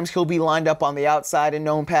sometimes he'll be lined up on the outside in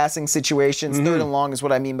known passing situations. Third and long is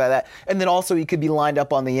what I mean by that. And then also he could be lined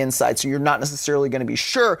up on the inside, so you're not necessarily going to be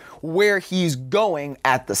sure where he's going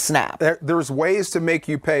at the snap. There's ways to make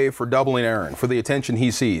you pay for doubling Aaron, for the attention he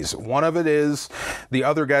sees. One of it is the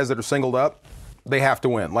other guys that are singled up, they have to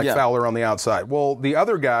win, like Fowler on the outside. Well, the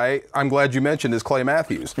other guy, I'm glad you mentioned, is Clay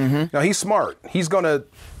Matthews. Now, he's smart. He's going to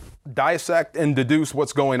dissect and deduce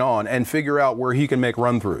what's going on and figure out where he can make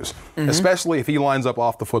run-throughs, especially if he lines up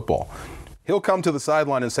off the football. He'll come to the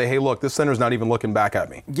sideline and say, hey, look, this center's not even looking back at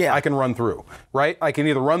me. Yeah. I can run through, right? I can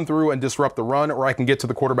either run through and disrupt the run, or I can get to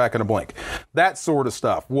the quarterback in a blink. That sort of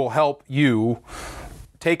stuff will help you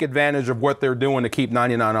take advantage of what they're doing to keep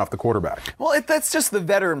 99 off the quarterback. Well, that's just the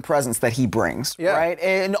veteran presence that he brings, Yeah. right?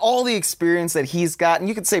 And all the experience that he's got. And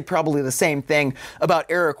you could say probably the same thing about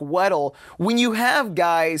Eric Weddle. When you have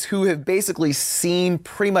guys who have basically seen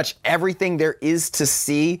pretty much everything there is to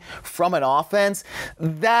see from an offense,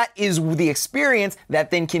 that is the experience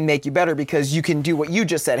that then can make you better because you can do what you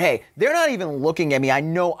just said. Hey, they're not even looking at me. I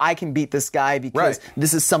know I can beat this guy because Right.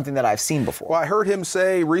 this is something that I've seen before. Well, I heard him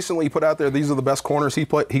say recently, he put out there, these are the best corners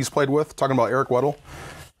he's played with, talking about Eric Weddle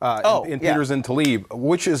in Peters and Talib,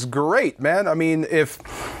 which is great, man. I mean, if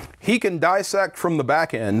he can dissect from the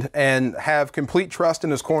back end and have complete trust in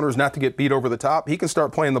his corners not to get beat over the top, he can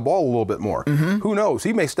start playing the ball a little bit more. Who knows?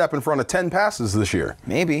 He may step in front of 10 passes this year.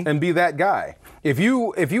 Maybe. And be that guy. If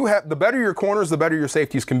you have, the better your corners, the better your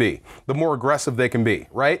safeties can be. The more aggressive they can be,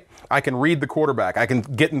 right? I can read the quarterback. I can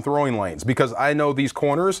get in throwing lanes because I know these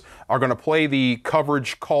corners are going to play the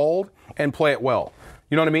coverage called and play it well.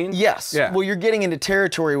 You know what I mean? Yes. Yeah. Well, you're getting into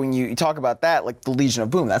territory when you talk about that, like the Legion of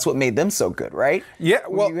Boom. That's what made them so good, right? Yeah,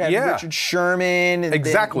 When well, you had yeah. Richard Sherman, and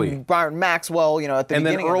Exactly. then Byron Maxwell. At the And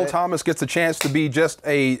then beginning. Earl of it. Thomas gets a chance to be just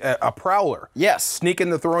a prowler. Yes. Sneak in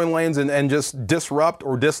the throwing lanes and just disrupt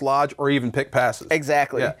or dislodge or even pick passes.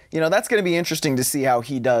 Exactly. Yeah. That's going to be interesting to see how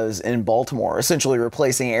he does in Baltimore, essentially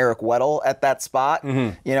replacing Eric Weddle at that spot.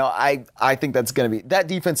 I think that's going to be, that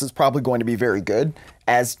defense is probably going to be very good,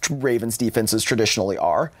 as Ravens defenses traditionally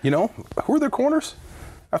are. Who are their corners?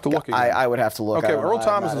 I have to look again. I would have to look. Okay, Earl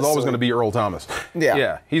Thomas is always going to be Earl Thomas. Yeah.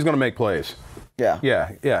 Yeah, he's going to make plays. Yeah.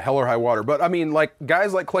 Yeah, hell or high water. But, I mean, like,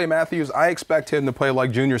 guys like Clay Matthews, I expect him to play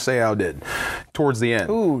like Junior Seau did towards the end.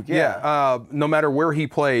 Ooh, yeah. No matter where he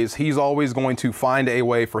plays, he's always going to find a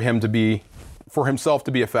way for him to be for himself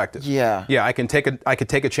to be effective. Yeah. Yeah, I could take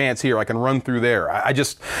a chance here. I can run through there. I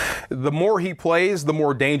just, the more he plays, the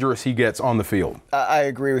more dangerous he gets on the field. I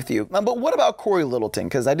agree with you. But what about Corey Littleton?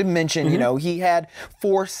 Because I did mention, he had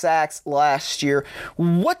 4 sacks last year.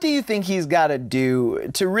 What do you think he's got to do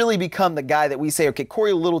to really become the guy that we say, okay,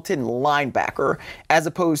 Corey Littleton linebacker, as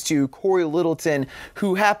opposed to Corey Littleton,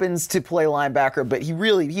 who happens to play linebacker, but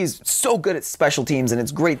he's so good at special teams, and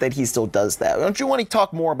it's great that he still does that. Don't you want to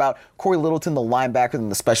talk more about Corey Littleton, the linebacker, than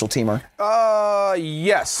the special teamer?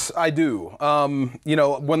 Yes, I do.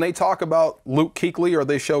 When they talk about Luke Kuechly or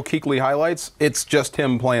they show Kuechly highlights, it's just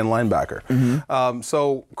him playing linebacker.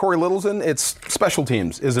 So Corey Littleton, it's special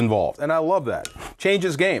teams is involved, and I love that.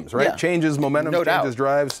 Changes games, right? Yeah. Changes momentum, No changes doubt.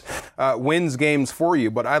 drives, wins games for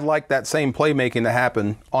you, but I'd like that same playmaking to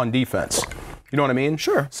happen on defense. You know what I mean?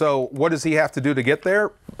 Sure. So what does he have to do to get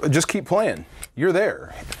there? Just keep playing. You're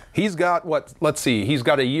there. He's got he's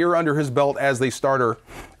got a year under his belt as the starter,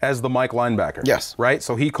 as the Mike linebacker. Yes. Right?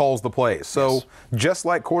 So he calls the plays. So just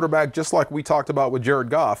like quarterback, just like we talked about with Jared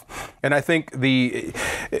Goff, and I think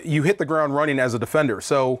you hit the ground running as a defender.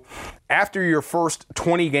 So after your first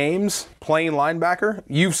 20 games playing linebacker,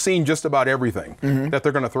 you've seen just about everything that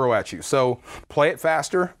they're going to throw at you. So play it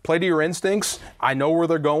faster, play to your instincts. I know where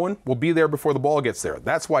they're going. We'll be there before the ball gets there.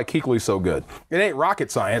 That's why Kuechly's so good. It ain't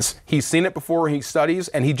rocket science. He's seen it before, he studies,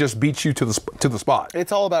 and he just beats you to the spot.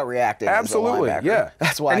 It's all about reacting. Absolutely, as a linebacker. yeah.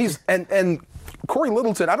 That's why. And Corey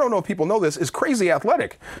Littleton, I don't know if people know this, is crazy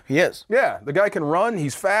athletic. He is. Yeah, the guy can run.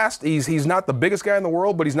 He's fast. He's not the biggest guy in the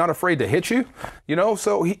world, but he's not afraid to hit you.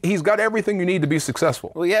 So he's got everything you need to be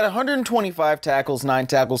successful. Well, he had 125 tackles, 9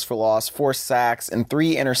 tackles for loss, 4 sacks, and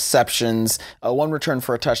 3 interceptions, 1 return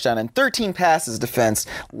for a touchdown, and 13 passes defense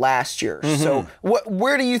last year. So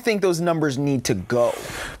where do you think those numbers need to go?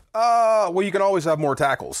 Well, you can always have more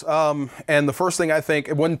tackles. And the first thing I think,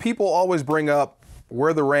 when people always bring up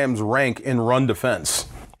where the Rams rank in run defense,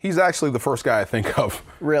 he's actually the first guy I think of.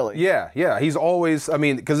 Really? Yeah. He's always,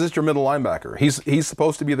 because it's your middle linebacker. He's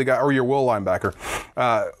supposed to be the guy, or your will linebacker.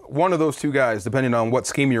 One of those two guys, depending on what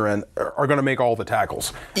scheme you're in, are going to make all the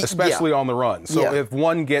tackles, especially on the run. So if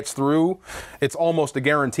one gets through, it's almost a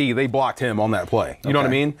guarantee they blocked him on that play. You know what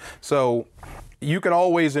I mean? So you can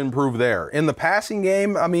always improve there. In the passing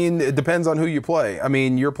game, it depends on who you play.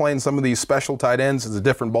 You're playing some of these special tight ends. It's a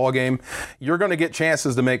different ball game. You're going to get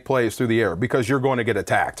chances to make plays through the air because you're going to get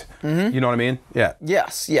attacked. You know what I mean? Yeah.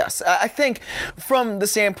 Yes. I think from the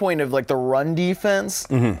standpoint of the run defense,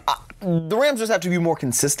 the Rams just have to be more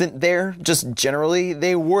consistent there, just generally.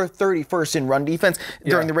 They were 31st in run defense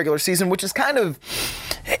during the regular season, which is kind of,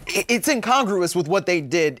 it's incongruous with what they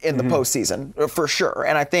did in the postseason, for sure.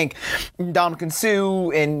 And I think Ndamukong Suh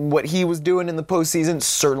and what he was doing in the postseason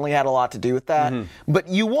certainly had a lot to do with that. But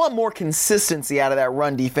you want more consistency out of that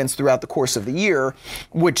run defense throughout the course of the year,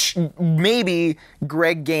 which maybe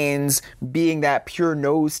Greg Gaines being that pure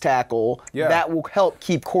nose tackle, that will help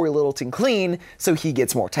keep Corey Littleton clean so he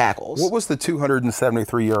gets more tackles. What was the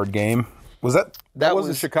 273-yard game? That was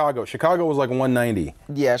in Chicago. Chicago was like 190.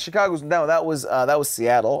 Yeah, that was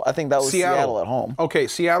Seattle. I think that was Seattle at home. Okay,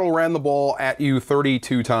 Seattle ran the ball at you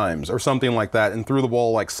 32 times or something like that and threw the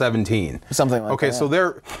ball like 17. Something like that. Okay, so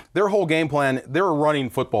their whole game plan, they're a running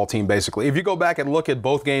football team basically. If you go back and look at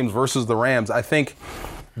both games versus the Rams, I think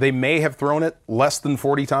they may have thrown it less than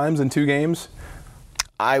 40 times in 2 games.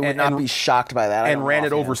 I would not be shocked by that. And ran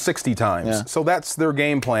it over 60 times. Yeah. So that's their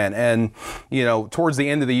game plan. And, towards the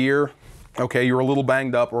end of the year, okay, you're a little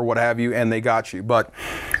banged up or what have you, and they got you. But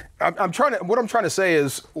what I'm trying to say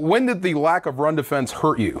is, when did the lack of run defense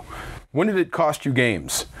hurt you? When did it cost you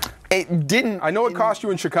games? It didn't. I know it cost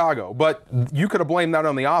you in Chicago, but you could have blamed that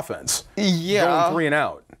on the offense. Yeah. Going 3 and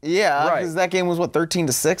out. Yeah, because that game was 13-6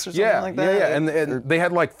 or something like that. Yeah, and they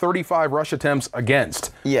had like 35 rush attempts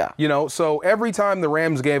against. Yeah. So every time the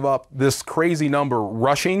Rams gave up this crazy number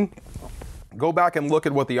rushing, go back and look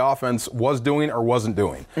at what the offense was doing or wasn't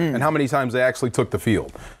doing, and how many times they actually took the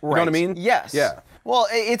field. You know what I mean? Yes. Yeah. Well,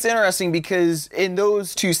 it's interesting because in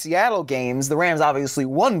those 2 Seattle games, the Rams obviously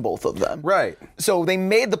won both of them. Right. So they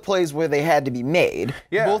made the plays where they had to be made,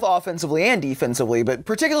 both offensively and defensively, but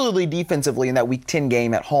particularly defensively in that Week 10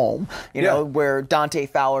 game at home, where Dante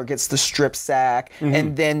Fowler gets the strip sack,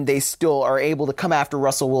 and then they still are able to come after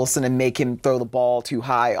Russell Wilson and make him throw the ball too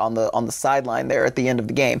high on the sideline there at the end of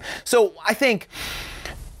the game. So I think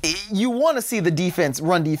you want to see the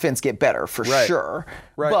run defense get better for sure.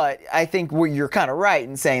 Right. But I think you're kind of right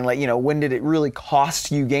in saying, when did it really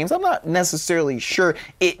cost you games? I'm not necessarily sure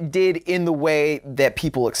it did in the way that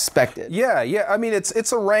people expected. Yeah.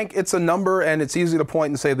 It's a rank, it's a number, and it's easy to point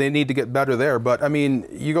and say they need to get better there. But,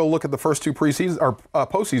 you go look at the first 2 preseason or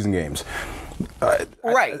postseason games.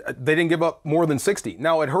 Right. They didn't give up more than 60.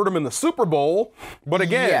 Now, it hurt them in the Super Bowl, but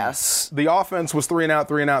again, Yes. the offense was 3 and out,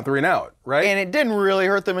 3 and out, 3 and out, right? And it didn't really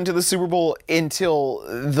hurt them into the Super Bowl until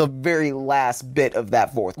the very last bit of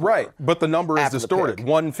that fourth quarter. Right, but the number is After the distorted. pick.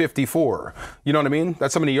 154. You know what I mean?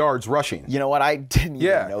 That's how many yards rushing. You know what? I didn't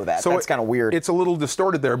even know that. So That's kind of weird. It's a little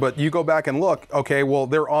distorted there, but you go back and look, okay, well,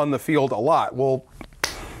 they're on the field a lot. Well,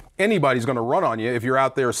 anybody's going to run on you if you're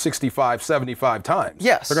out there 65, 75 times.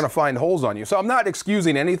 Yes. They're going to find holes on you. So I'm not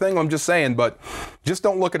excusing anything. I'm just saying, but just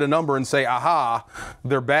don't look at a number and say, aha,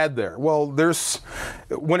 they're bad there. Well,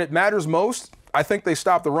 when it matters most, I think they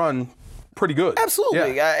stop the run pretty good.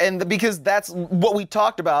 Absolutely. Yeah. And because that's what we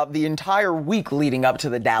talked about the entire week leading up to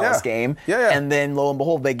the Dallas game. Yeah. And then lo and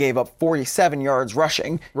behold, they gave up 47 yards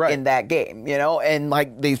rushing Right. in that game, and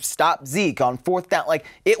like they stopped Zeke on fourth down. Like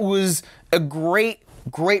it was a great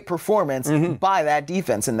performance by that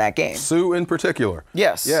defense in that game. Sue in particular.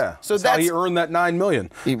 Yes. Yeah. So how he earned that $9 million.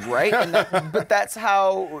 Right? But that's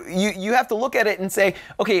how you have to look at it and say,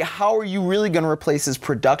 okay, how are you really going to replace his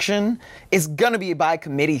production? It's going to be a by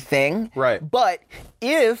committee thing. Right. But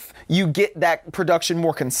if you get that production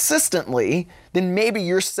more consistently, then maybe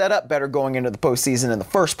you're set up better going into the postseason in the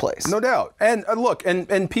first place. No doubt. And look,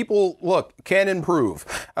 and people, can improve.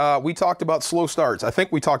 We talked about slow starts. I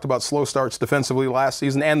think we talked about slow starts defensively last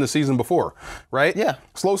season and the season before, right? Yeah.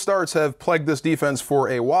 Slow starts have plagued this defense for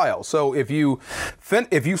a while. So if you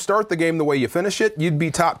start the game the way you finish it, you'd be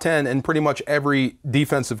top 10 in pretty much every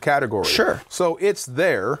defensive category. Sure. So it's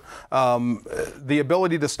there. The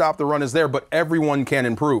ability to stop the run is there, but everyone can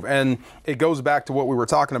improve. And it goes back to what we were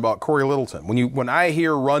talking about, Corey Littleton. When I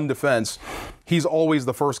hear run defense, he's always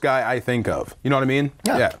the first guy I think of. You know what I mean?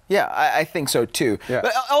 Yeah, I think so too. Yeah.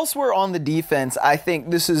 But elsewhere on the defense, I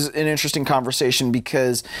think this is an interesting conversation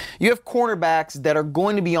because you have cornerbacks that are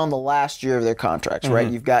going to be on the last year of their contracts, right?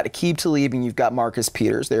 You've got Aqib Talib and you've got Marcus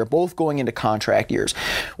Peters. They are both going into contract years.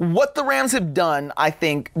 What the Rams have done, I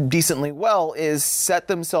think, decently well is set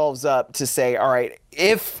themselves up to say, all right,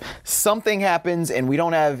 if something happens and we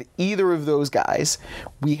don't have either of those guys,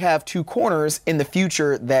 we have two corners in the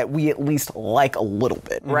future that we at least like a little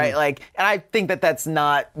bit, right? And I think that that's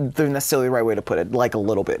not the necessarily right way to put it, like a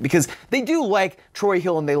little bit, because they do like Troy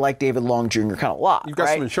Hill and they like David Long Jr. kind of a lot. You've got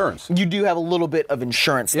some insurance. You do have a little bit of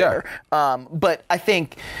insurance there. But I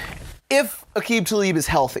think if Aqib Talib is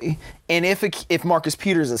healthy, and if Marcus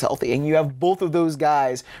Peters is healthy, and you have both of those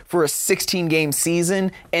guys for a 16-game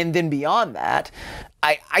season, and then beyond that,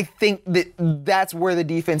 I think that's where the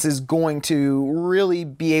defense is going to really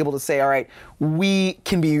be able to say, all right, we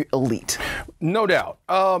can be elite. No doubt.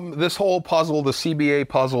 This whole puzzle, the CBA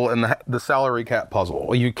puzzle and the salary cap puzzle,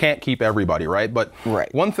 well, you can't keep everybody, right? But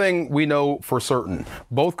one thing we know for certain,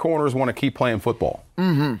 both corners want to keep playing football,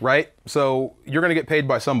 right? So you're going to get paid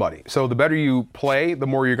by somebody. So the better you play, the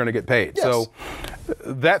more you're going to get paid. Yes. So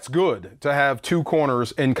that's good to have two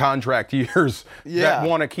corners in contract years that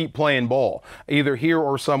want to keep playing ball, either here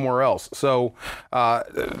or somewhere else. So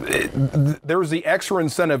there's the extra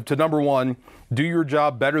incentive to, number one, do your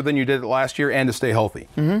job better than you did it last year and to stay healthy,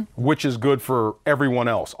 which is good for everyone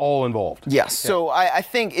else, all involved. Yes. So I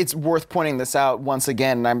think it's worth pointing this out once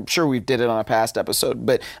again, and I'm sure we did it on a past episode,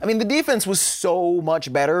 but I mean, the defense was so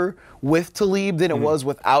much better with Talib than it was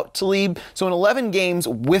without Talib. So in 11 games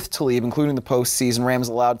with Talib, including the postseason, Rams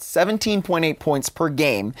allowed 17.8 points per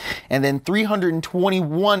game and then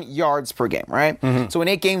 321 yards per game, right? So in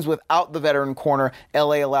 8 games without the veteran corner,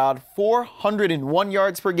 LA allowed 401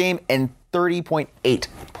 yards per game and 30.8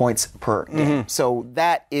 points per game. So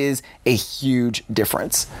that is a huge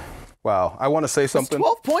difference. Wow. I want to say something.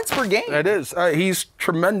 12 points per game. It is. He's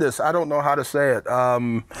tremendous. I don't know how to say it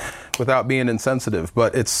without being insensitive,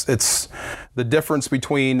 but it's the difference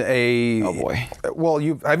between a... Oh, boy. Well,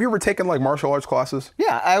 have you ever taken like martial arts classes?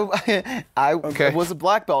 Yeah, I was a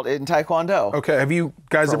black belt in Taekwondo. Okay. Have you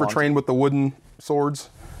guys ever trained with the wooden swords?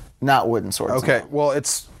 Not wooden swords. Okay. No. Well,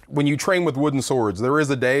 it's... When you train with wooden swords, there is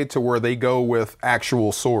a day to where they go with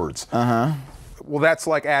actual swords. Well, that's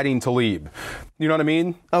like adding Talib. You know what I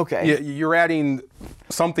mean? Okay. You're adding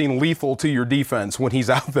something lethal to your defense when he's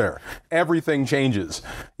out there. Everything changes.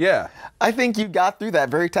 Yeah. I think you got through that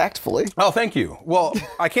very tactfully. Oh, thank you. Well,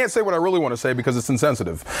 I can't say what I really want to say because it's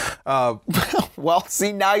insensitive. Well,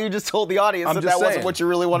 see, now you just told the audience that wasn't what you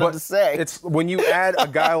really wanted to say. It's when you add a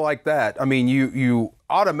guy like that, I mean, you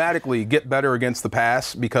automatically get better against the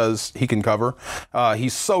pass because he can cover.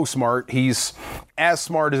 He's so smart. He's as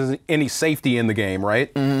smart as any safety in the game,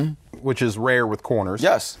 right? Which is rare with corners.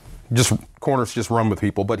 Yes. Corners just run with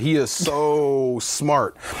people, but he is so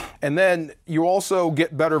smart. And then you also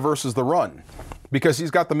get better versus the run because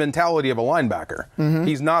he's got the mentality of a linebacker.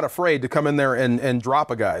 He's not afraid to come in there and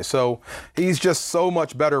drop a guy. So he's just so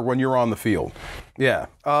much better when you're on the field. Yeah.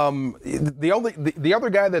 The other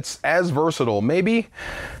guy that's as versatile, maybe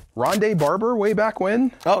Rondé Barber way back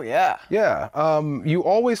when. Oh yeah. Yeah.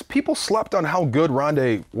 People slept on how good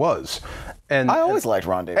Rondé was. And I always liked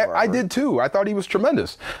Rondé Barber. I did too. I thought he was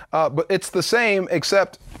tremendous. But it's the same,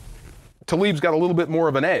 except Talib's got a little bit more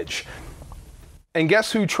of an edge. And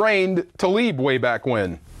guess who trained Talib way back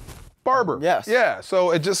when? Barber. Yes. Yeah.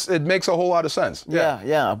 So it makes a whole lot of sense.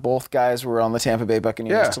 Yeah. Both guys were on the Tampa Bay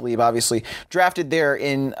Buccaneers. Yeah. Talib, obviously, drafted there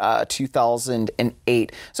in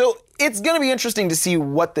 2008. So it's going to be interesting to see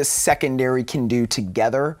what the secondary can do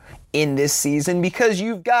together in this season, because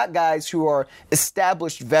you've got guys who are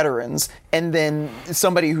established veterans and then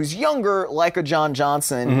somebody who's younger, like a John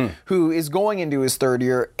Johnson, who is going into his third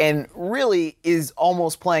year and really is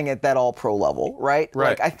almost playing at that all-pro level, right?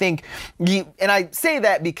 Like, I think, and I say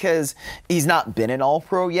that because he's not been an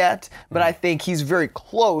all-pro yet, but I think he's very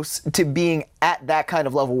close to being at that kind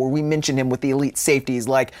of level where we mention him with the elite safeties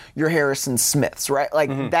like your Harrison Smiths, right?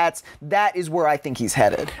 Like that is where I think he's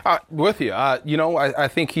headed. With you. I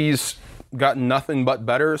think he's gotten nothing but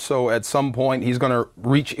better, so at some point he's going to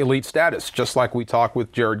reach elite status, just like we talked with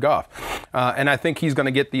Jared Goff. And I think he's going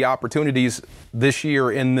to get the opportunities this year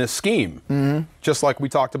in this scheme, just like we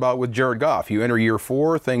talked about with Jared Goff. You enter year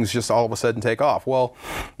 4, things just all of a sudden take off. Well,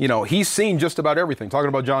 he's seen just about everything. Talking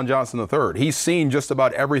about John Johnson III, he's seen just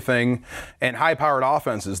about everything and high-powered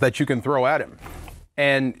offenses that you can throw at him.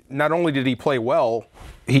 And not only did he play well,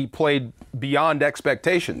 he played beyond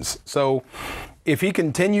expectations. So if he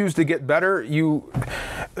continues to get better,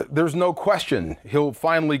 there's no question he'll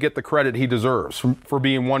finally get the credit he deserves for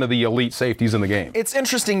being one of the elite safeties in the game. It's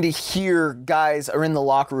interesting to hear guys are in the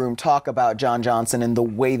locker room talk about John Johnson and the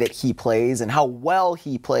way that he plays and how well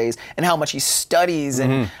he plays and how much he studies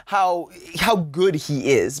and how good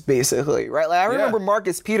he is, basically, right? Like, I remember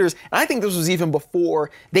Marcus Peters, and I think this was even before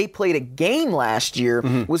they played a game last year,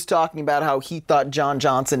 was talking about how he thought John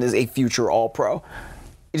Johnson is a future All-Pro.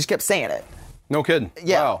 He just kept saying it. No kidding.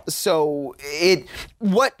 Yeah. Wow. So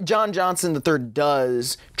what John Johnson III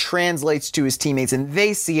does translates to his teammates, and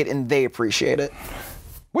they see it and they appreciate it.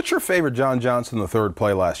 What's your favorite John Johnson III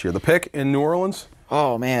play last year? The pick in New Orleans?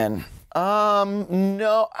 Oh man.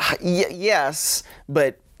 No. Yes,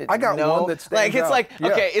 but. I got one that stands it's out. like,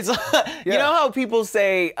 okay, it's you know how people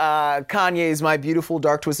say Kanye's My Beautiful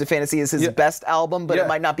Dark Twisted Fantasy is his best album, but it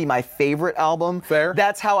might not be my favorite album? Fair.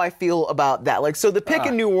 That's how I feel about that. Like, so the pick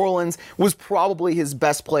in New Orleans was probably his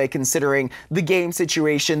best play considering the game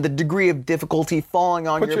situation, the degree of difficulty falling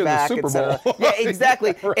on your back, etc. Yeah,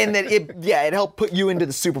 exactly. Right. And then it helped put you into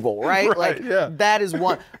the Super Bowl, right? That is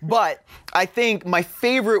one. But I think my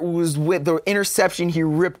favorite was with the interception he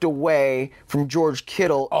ripped away from George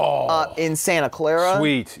Kittle in Santa Clara.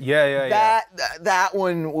 Sweet. Yeah. That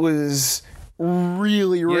one was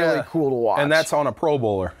really cool to watch. And that's on a Pro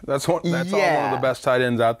Bowler. That's on one of the best tight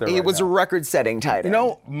ends out there. It was a record-setting tight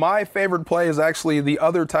end. My favorite play is actually the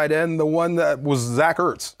other tight end, the one that was Zach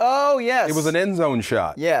Ertz. Oh, yes. It was an end zone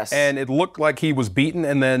shot. Yes. And it looked like he was beaten,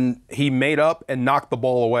 and then he made up and knocked the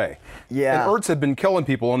ball away. Yeah. And Ertz had been killing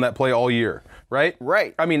people on that play all year. Right?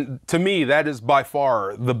 Right. I mean, to me, that is by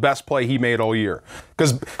far the best play he made all year.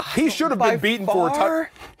 Because he should have been beaten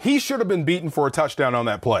He should have been beaten for a touchdown on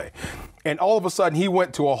that play. And all of a sudden, he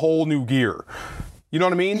went to a whole new gear. You know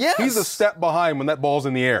what I mean? Yes. He's a step behind when that ball's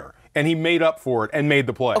in the air. And he made up for it and made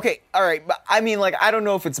the play. Okay, all right, but I mean, like, I don't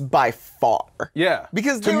know if it's by far. Yeah.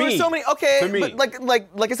 Because there were so many. Okay, but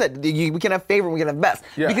like I said, we can have favorite, we can have best.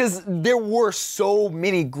 Yeah. Because there were so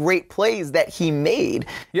many great plays that he made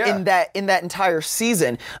in that entire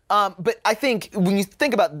season. But I think when you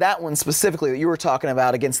think about that one specifically that you were talking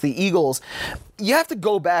about against the Eagles, you have to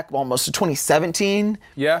go back almost to 2017.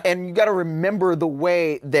 Yeah. And you got to remember the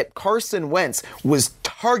way that Carson Wentz was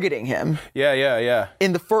targeting him. Yeah.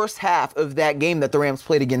 In the first half of that game that the Rams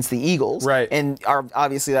played against the Eagles. Right. And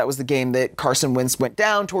obviously that was the game that Carson Wentz went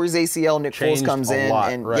down towards ACL. Nick Foles comes in.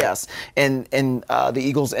 And the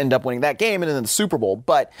Eagles end up winning that game and then the Super Bowl.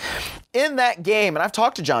 But in that game, and I've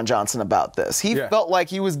talked to John Johnson about this, he felt like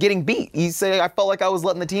he was getting beat. He said, I felt like I was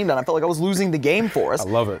letting the team down. I felt like I was losing the game for us. I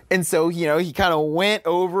love it. And so, he kind of went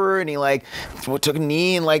over and he took a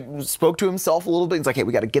knee and spoke to himself a little bit. He's like, hey,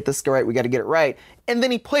 we got to get this right. We got to get it right. And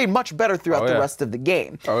then he played much better throughout the rest of the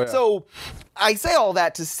game. So I say all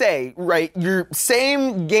that to say, right, your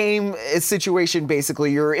same game situation,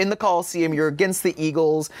 basically. You're in the Coliseum, you're against the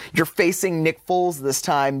Eagles, you're facing Nick Foles this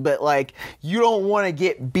time, but, like, you don't want to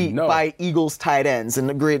get beat by Eagles tight ends.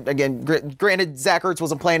 And again, granted, Zach Ertz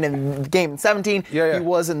wasn't playing in game 17. He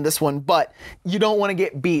was in this one, but you don't want to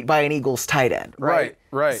get beat by an Eagles tight end, right?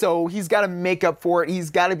 Right. So he's got to make up for it. He's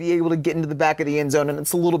got to be able to get into the back of the end zone, and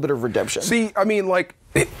it's a little bit of redemption. See, I mean, like,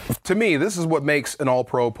 to me, this is what makes an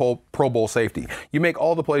all-pro Pro Bowl safety. You make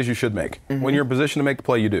all the plays you should make. When you're in position to make the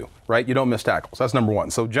play, you do, right? You don't miss tackles. That's number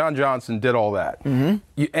one. So John Johnson did all that.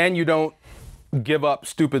 And you don't give up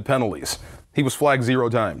stupid penalties. He was flagged 0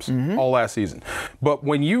 times all last season. But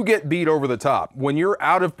when you get beat over the top, when you're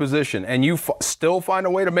out of position and you still find a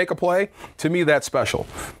way to make a play, to me, that's special.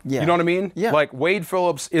 You know what I mean? Like, Wade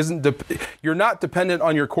Phillips you're not dependent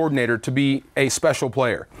on your coordinator to be a special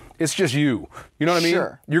player. It's just you. You know what I mean?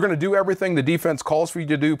 You're going to do everything the defense calls for you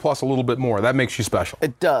to do, plus a little bit more. That makes you special.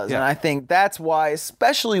 It does. And I think that's why,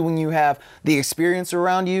 especially when you have the experience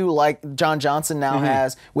around you, like John Johnson now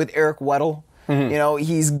has with Eric Weddle. You know,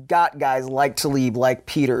 he's got guys like Talib, like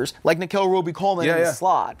Peters, like Nickel Roby-Coleman in the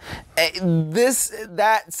slot.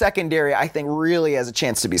 That secondary, I think, really has a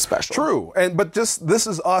chance to be special. True. But this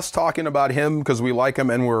is us talking about him because we like him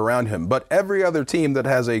and we're around him. But every other team that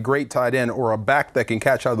has a great tight end or a back that can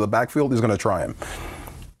catch out of the backfield is going to try him.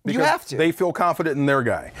 Because you have to. They feel confident in their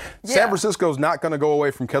guy. San Francisco's not going to go away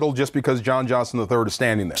from Kittle just because John Johnson III is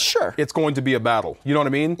standing there. Sure. It's going to be a battle. You know what I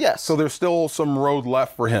mean? Yes. So there's still some road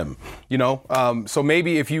left for him, you know? So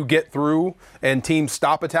maybe if you get through and teams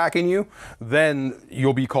stop attacking you, then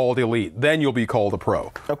you'll be called elite. Then you'll be called a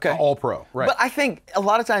pro. Okay. All pro, right. But I think a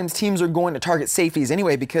lot of times teams are going to target safeties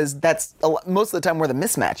anyway because that's most of the time where the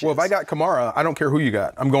mismatch is. Well, if I got Kamara, I don't care who you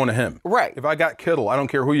got. I'm going to him. Right. If I got Kittle, I don't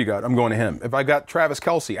care who you got. I'm going to him. If I got Travis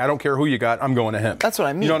Kelce, I don't care who you got. I'm going to him. That's what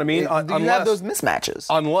I mean. You know what I mean? You have those mismatches.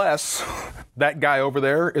 Unless that guy over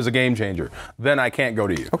there is a game changer, then I can't go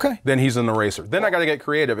to you. Okay. Then he's an eraser. Then I got to get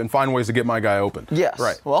creative and find ways to get my guy open. Yes.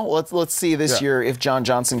 Right. Well, let's see this year if John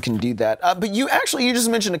Johnson can do that. But you just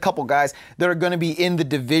mentioned a couple guys that are going to be in the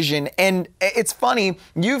division, and it's funny.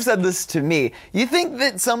 You've said this to me. You think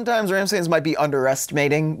that sometimes Rams fans might be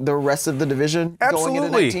underestimating the rest of the division going into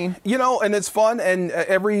 19? You know, and it's fun. And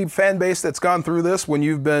every fan base that's gone through this, when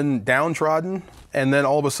you've been downtrodden, and then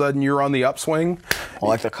all of a sudden you're on the upswing.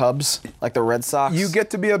 Like the Cubs, like the Red Sox. You get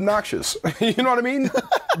to be obnoxious. You know what I mean?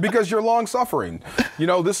 Because you're long suffering. You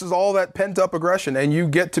know, this is all that pent up aggression, and you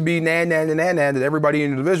get to be nan at everybody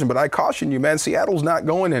in the division. But I caution you, man, Seattle's not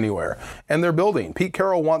going anywhere, and they're building. Pete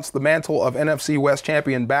Carroll wants the mantle of NFC West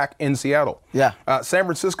champion back in Seattle. Yeah. San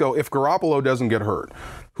Francisco, if Garoppolo doesn't get hurt,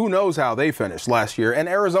 who knows how they finished last year. And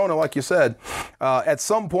Arizona, like you said, at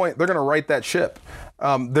some point they're going to right that ship.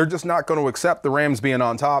 They're just not going to accept the Rams being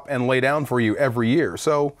on top and lay down for you every year.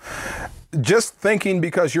 So just thinking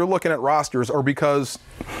because you're looking at rosters or because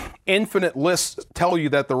infinite lists tell you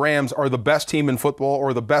that the Rams are the best team in football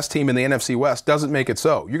or the best team in the NFC West doesn't make it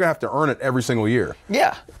so. You're going to have to earn it every single year.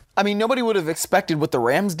 Yeah. I mean, nobody would have expected what the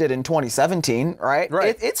Rams did in 2017, right?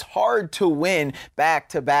 It's hard to win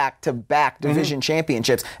back-to-back division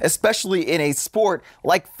championships, especially in a sport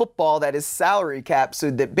like football that is salary cap,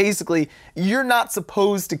 so that basically you're not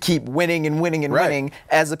supposed to keep winning and winning and winning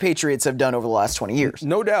as the Patriots have done over the last 20 years.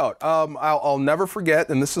 No doubt. I'll never forget,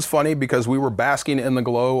 and this is funny because we were basking in the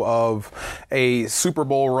glow of a Super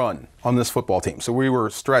Bowl run on this football team, so we were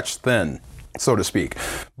stretched thin, so to speak.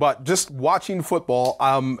 But just watching football,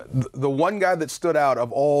 the one guy that stood out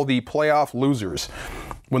of all the playoff losers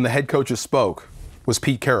when the head coaches spoke was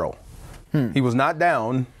Pete Carroll. He was not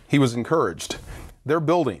down. He was encouraged. They're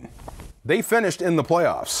building. They finished in the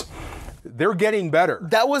playoffs. They're getting better.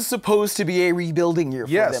 That was supposed to be a rebuilding year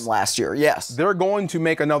for them last year. Yes. They're going to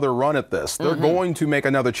make another run at this. They're going to make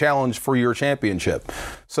another challenge for your championship.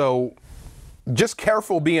 So just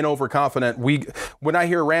careful being overconfident. When I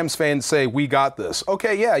hear Rams fans say, we got this.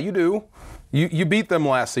 Okay, yeah, you do. You beat them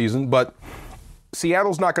last season, but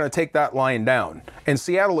Seattle's not going to take that lying down. And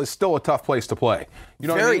Seattle is still a tough place to play. You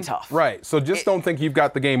know what I mean? Tough. Right. So just don't think you've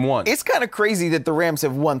got the game won. It's kind of crazy that the Rams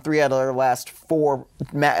have won 3 out of their last 4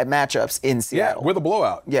 matchups in Seattle. Yeah, with a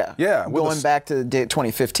blowout. Yeah. Yeah. Going back to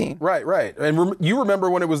 2015. Right. And you remember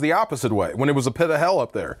when it was the opposite way, when it was a pit of hell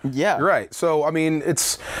up there. Yeah. You're right. So, I mean,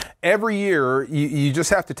 it's every year you just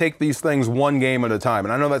have to take these things one game at a time.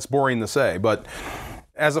 And I know that's boring to say, but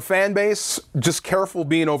as a fan base, just careful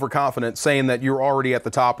being overconfident, saying that you're already at the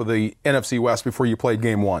top of the NFC West before you played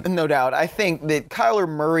game one. No doubt. I think that Kyler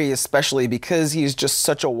Murray, especially because he's just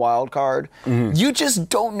such a wild card, you just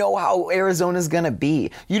don't know how Arizona's going to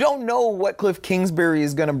be. You don't know what Cliff Kingsbury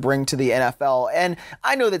is going to bring to the NFL. And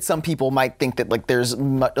I know that some people might think that like there's a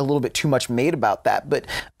little bit too much made about that, but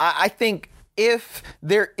I think if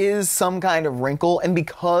there is some kind of wrinkle, and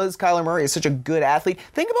because Kyler Murray is such a good athlete,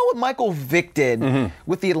 think about what Michael Vick did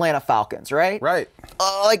with the Atlanta Falcons, right? Right.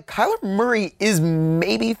 Like Kyler Murray is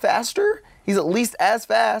maybe faster. He's at least as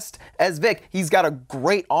fast as Vick. He's got a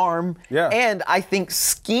great arm. Yeah. And I think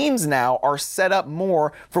schemes now are set up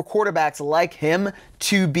more for quarterbacks like him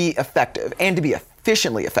to be effective and to be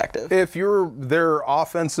efficiently effective. If you're their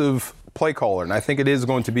offensive play caller, and I think it is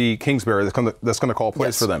going to be Kingsbury that's going to call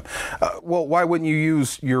plays for them. Well, why wouldn't you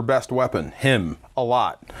use your best weapon, him, a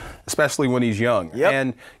lot, especially when he's young? Yep.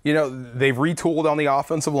 And, they've retooled on the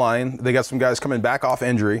offensive line. They got some guys coming back off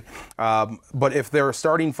injury. But if their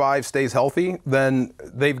starting five stays healthy, then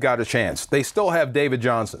they've got a chance. They still have David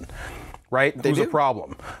Johnson. Right? Who's a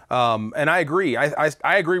problem. And I agree. I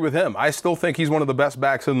agree with him. I still think he's one of the best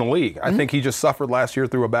backs in the league. I think he just suffered last year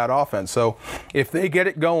through a bad offense. So if they get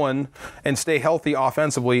it going and stay healthy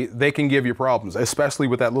offensively, they can give you problems, especially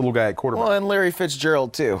with that little guy at quarterback. Well, and Larry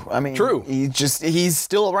Fitzgerald, too. I mean, True. He's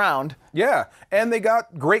still around. Yeah, and they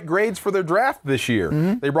got great grades for their draft this year.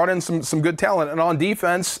 They brought in some good talent. And on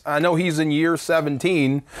defense, I know he's in year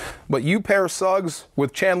 17, but you pair Suggs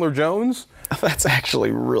with Chandler Jones. That's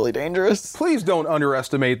actually really dangerous. Please don't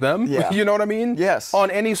underestimate them. Yeah. You know what I mean? Yes.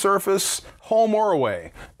 On any surface, home or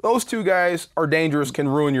away. Those two guys are dangerous, can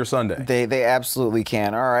ruin your Sunday. They absolutely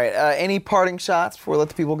can. All right. Any parting shots before we let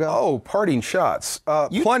the people go? Oh, parting shots.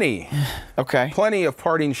 Plenty. Okay. Plenty of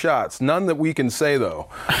parting shots. None that we can say, though.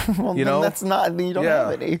 Well, you know? that's not, you don't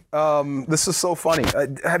have any. This is so funny.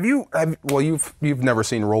 You've never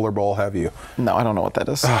seen rollerball, have you? No, I don't know what that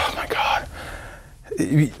is. Oh, my God.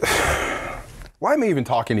 Why am I even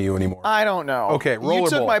talking to you anymore? I don't know. Okay, rollerball. You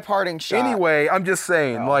took my parting shot. Anyway, I'm just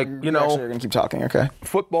saying, You're actually going to keep talking, okay?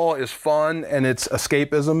 Football is fun and it's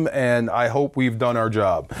escapism, and I hope we've done our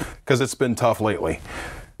job because it's been tough lately.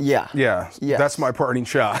 Yeah. Yeah, Yes. That's my parting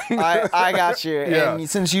shot. I got you. Yeah. And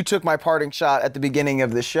since you took my parting shot at the beginning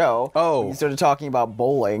of the show, Oh. you started talking about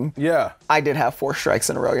bowling. Yeah. I did have 4 strikes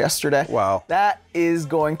in a row yesterday. Wow. That is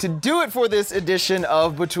going to do it for this edition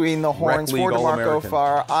of Between the Horns. League For DeMarco All-American.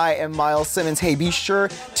 Farr, I am Miles Simmons. Hey, be sure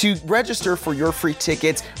to register for your free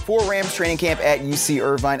tickets for Rams training camp at UC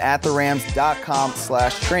Irvine at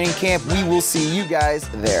therams.com/training camp. We will see you guys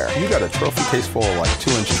there. You got a trophy case full of like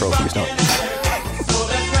 2-inch trophies, don't you?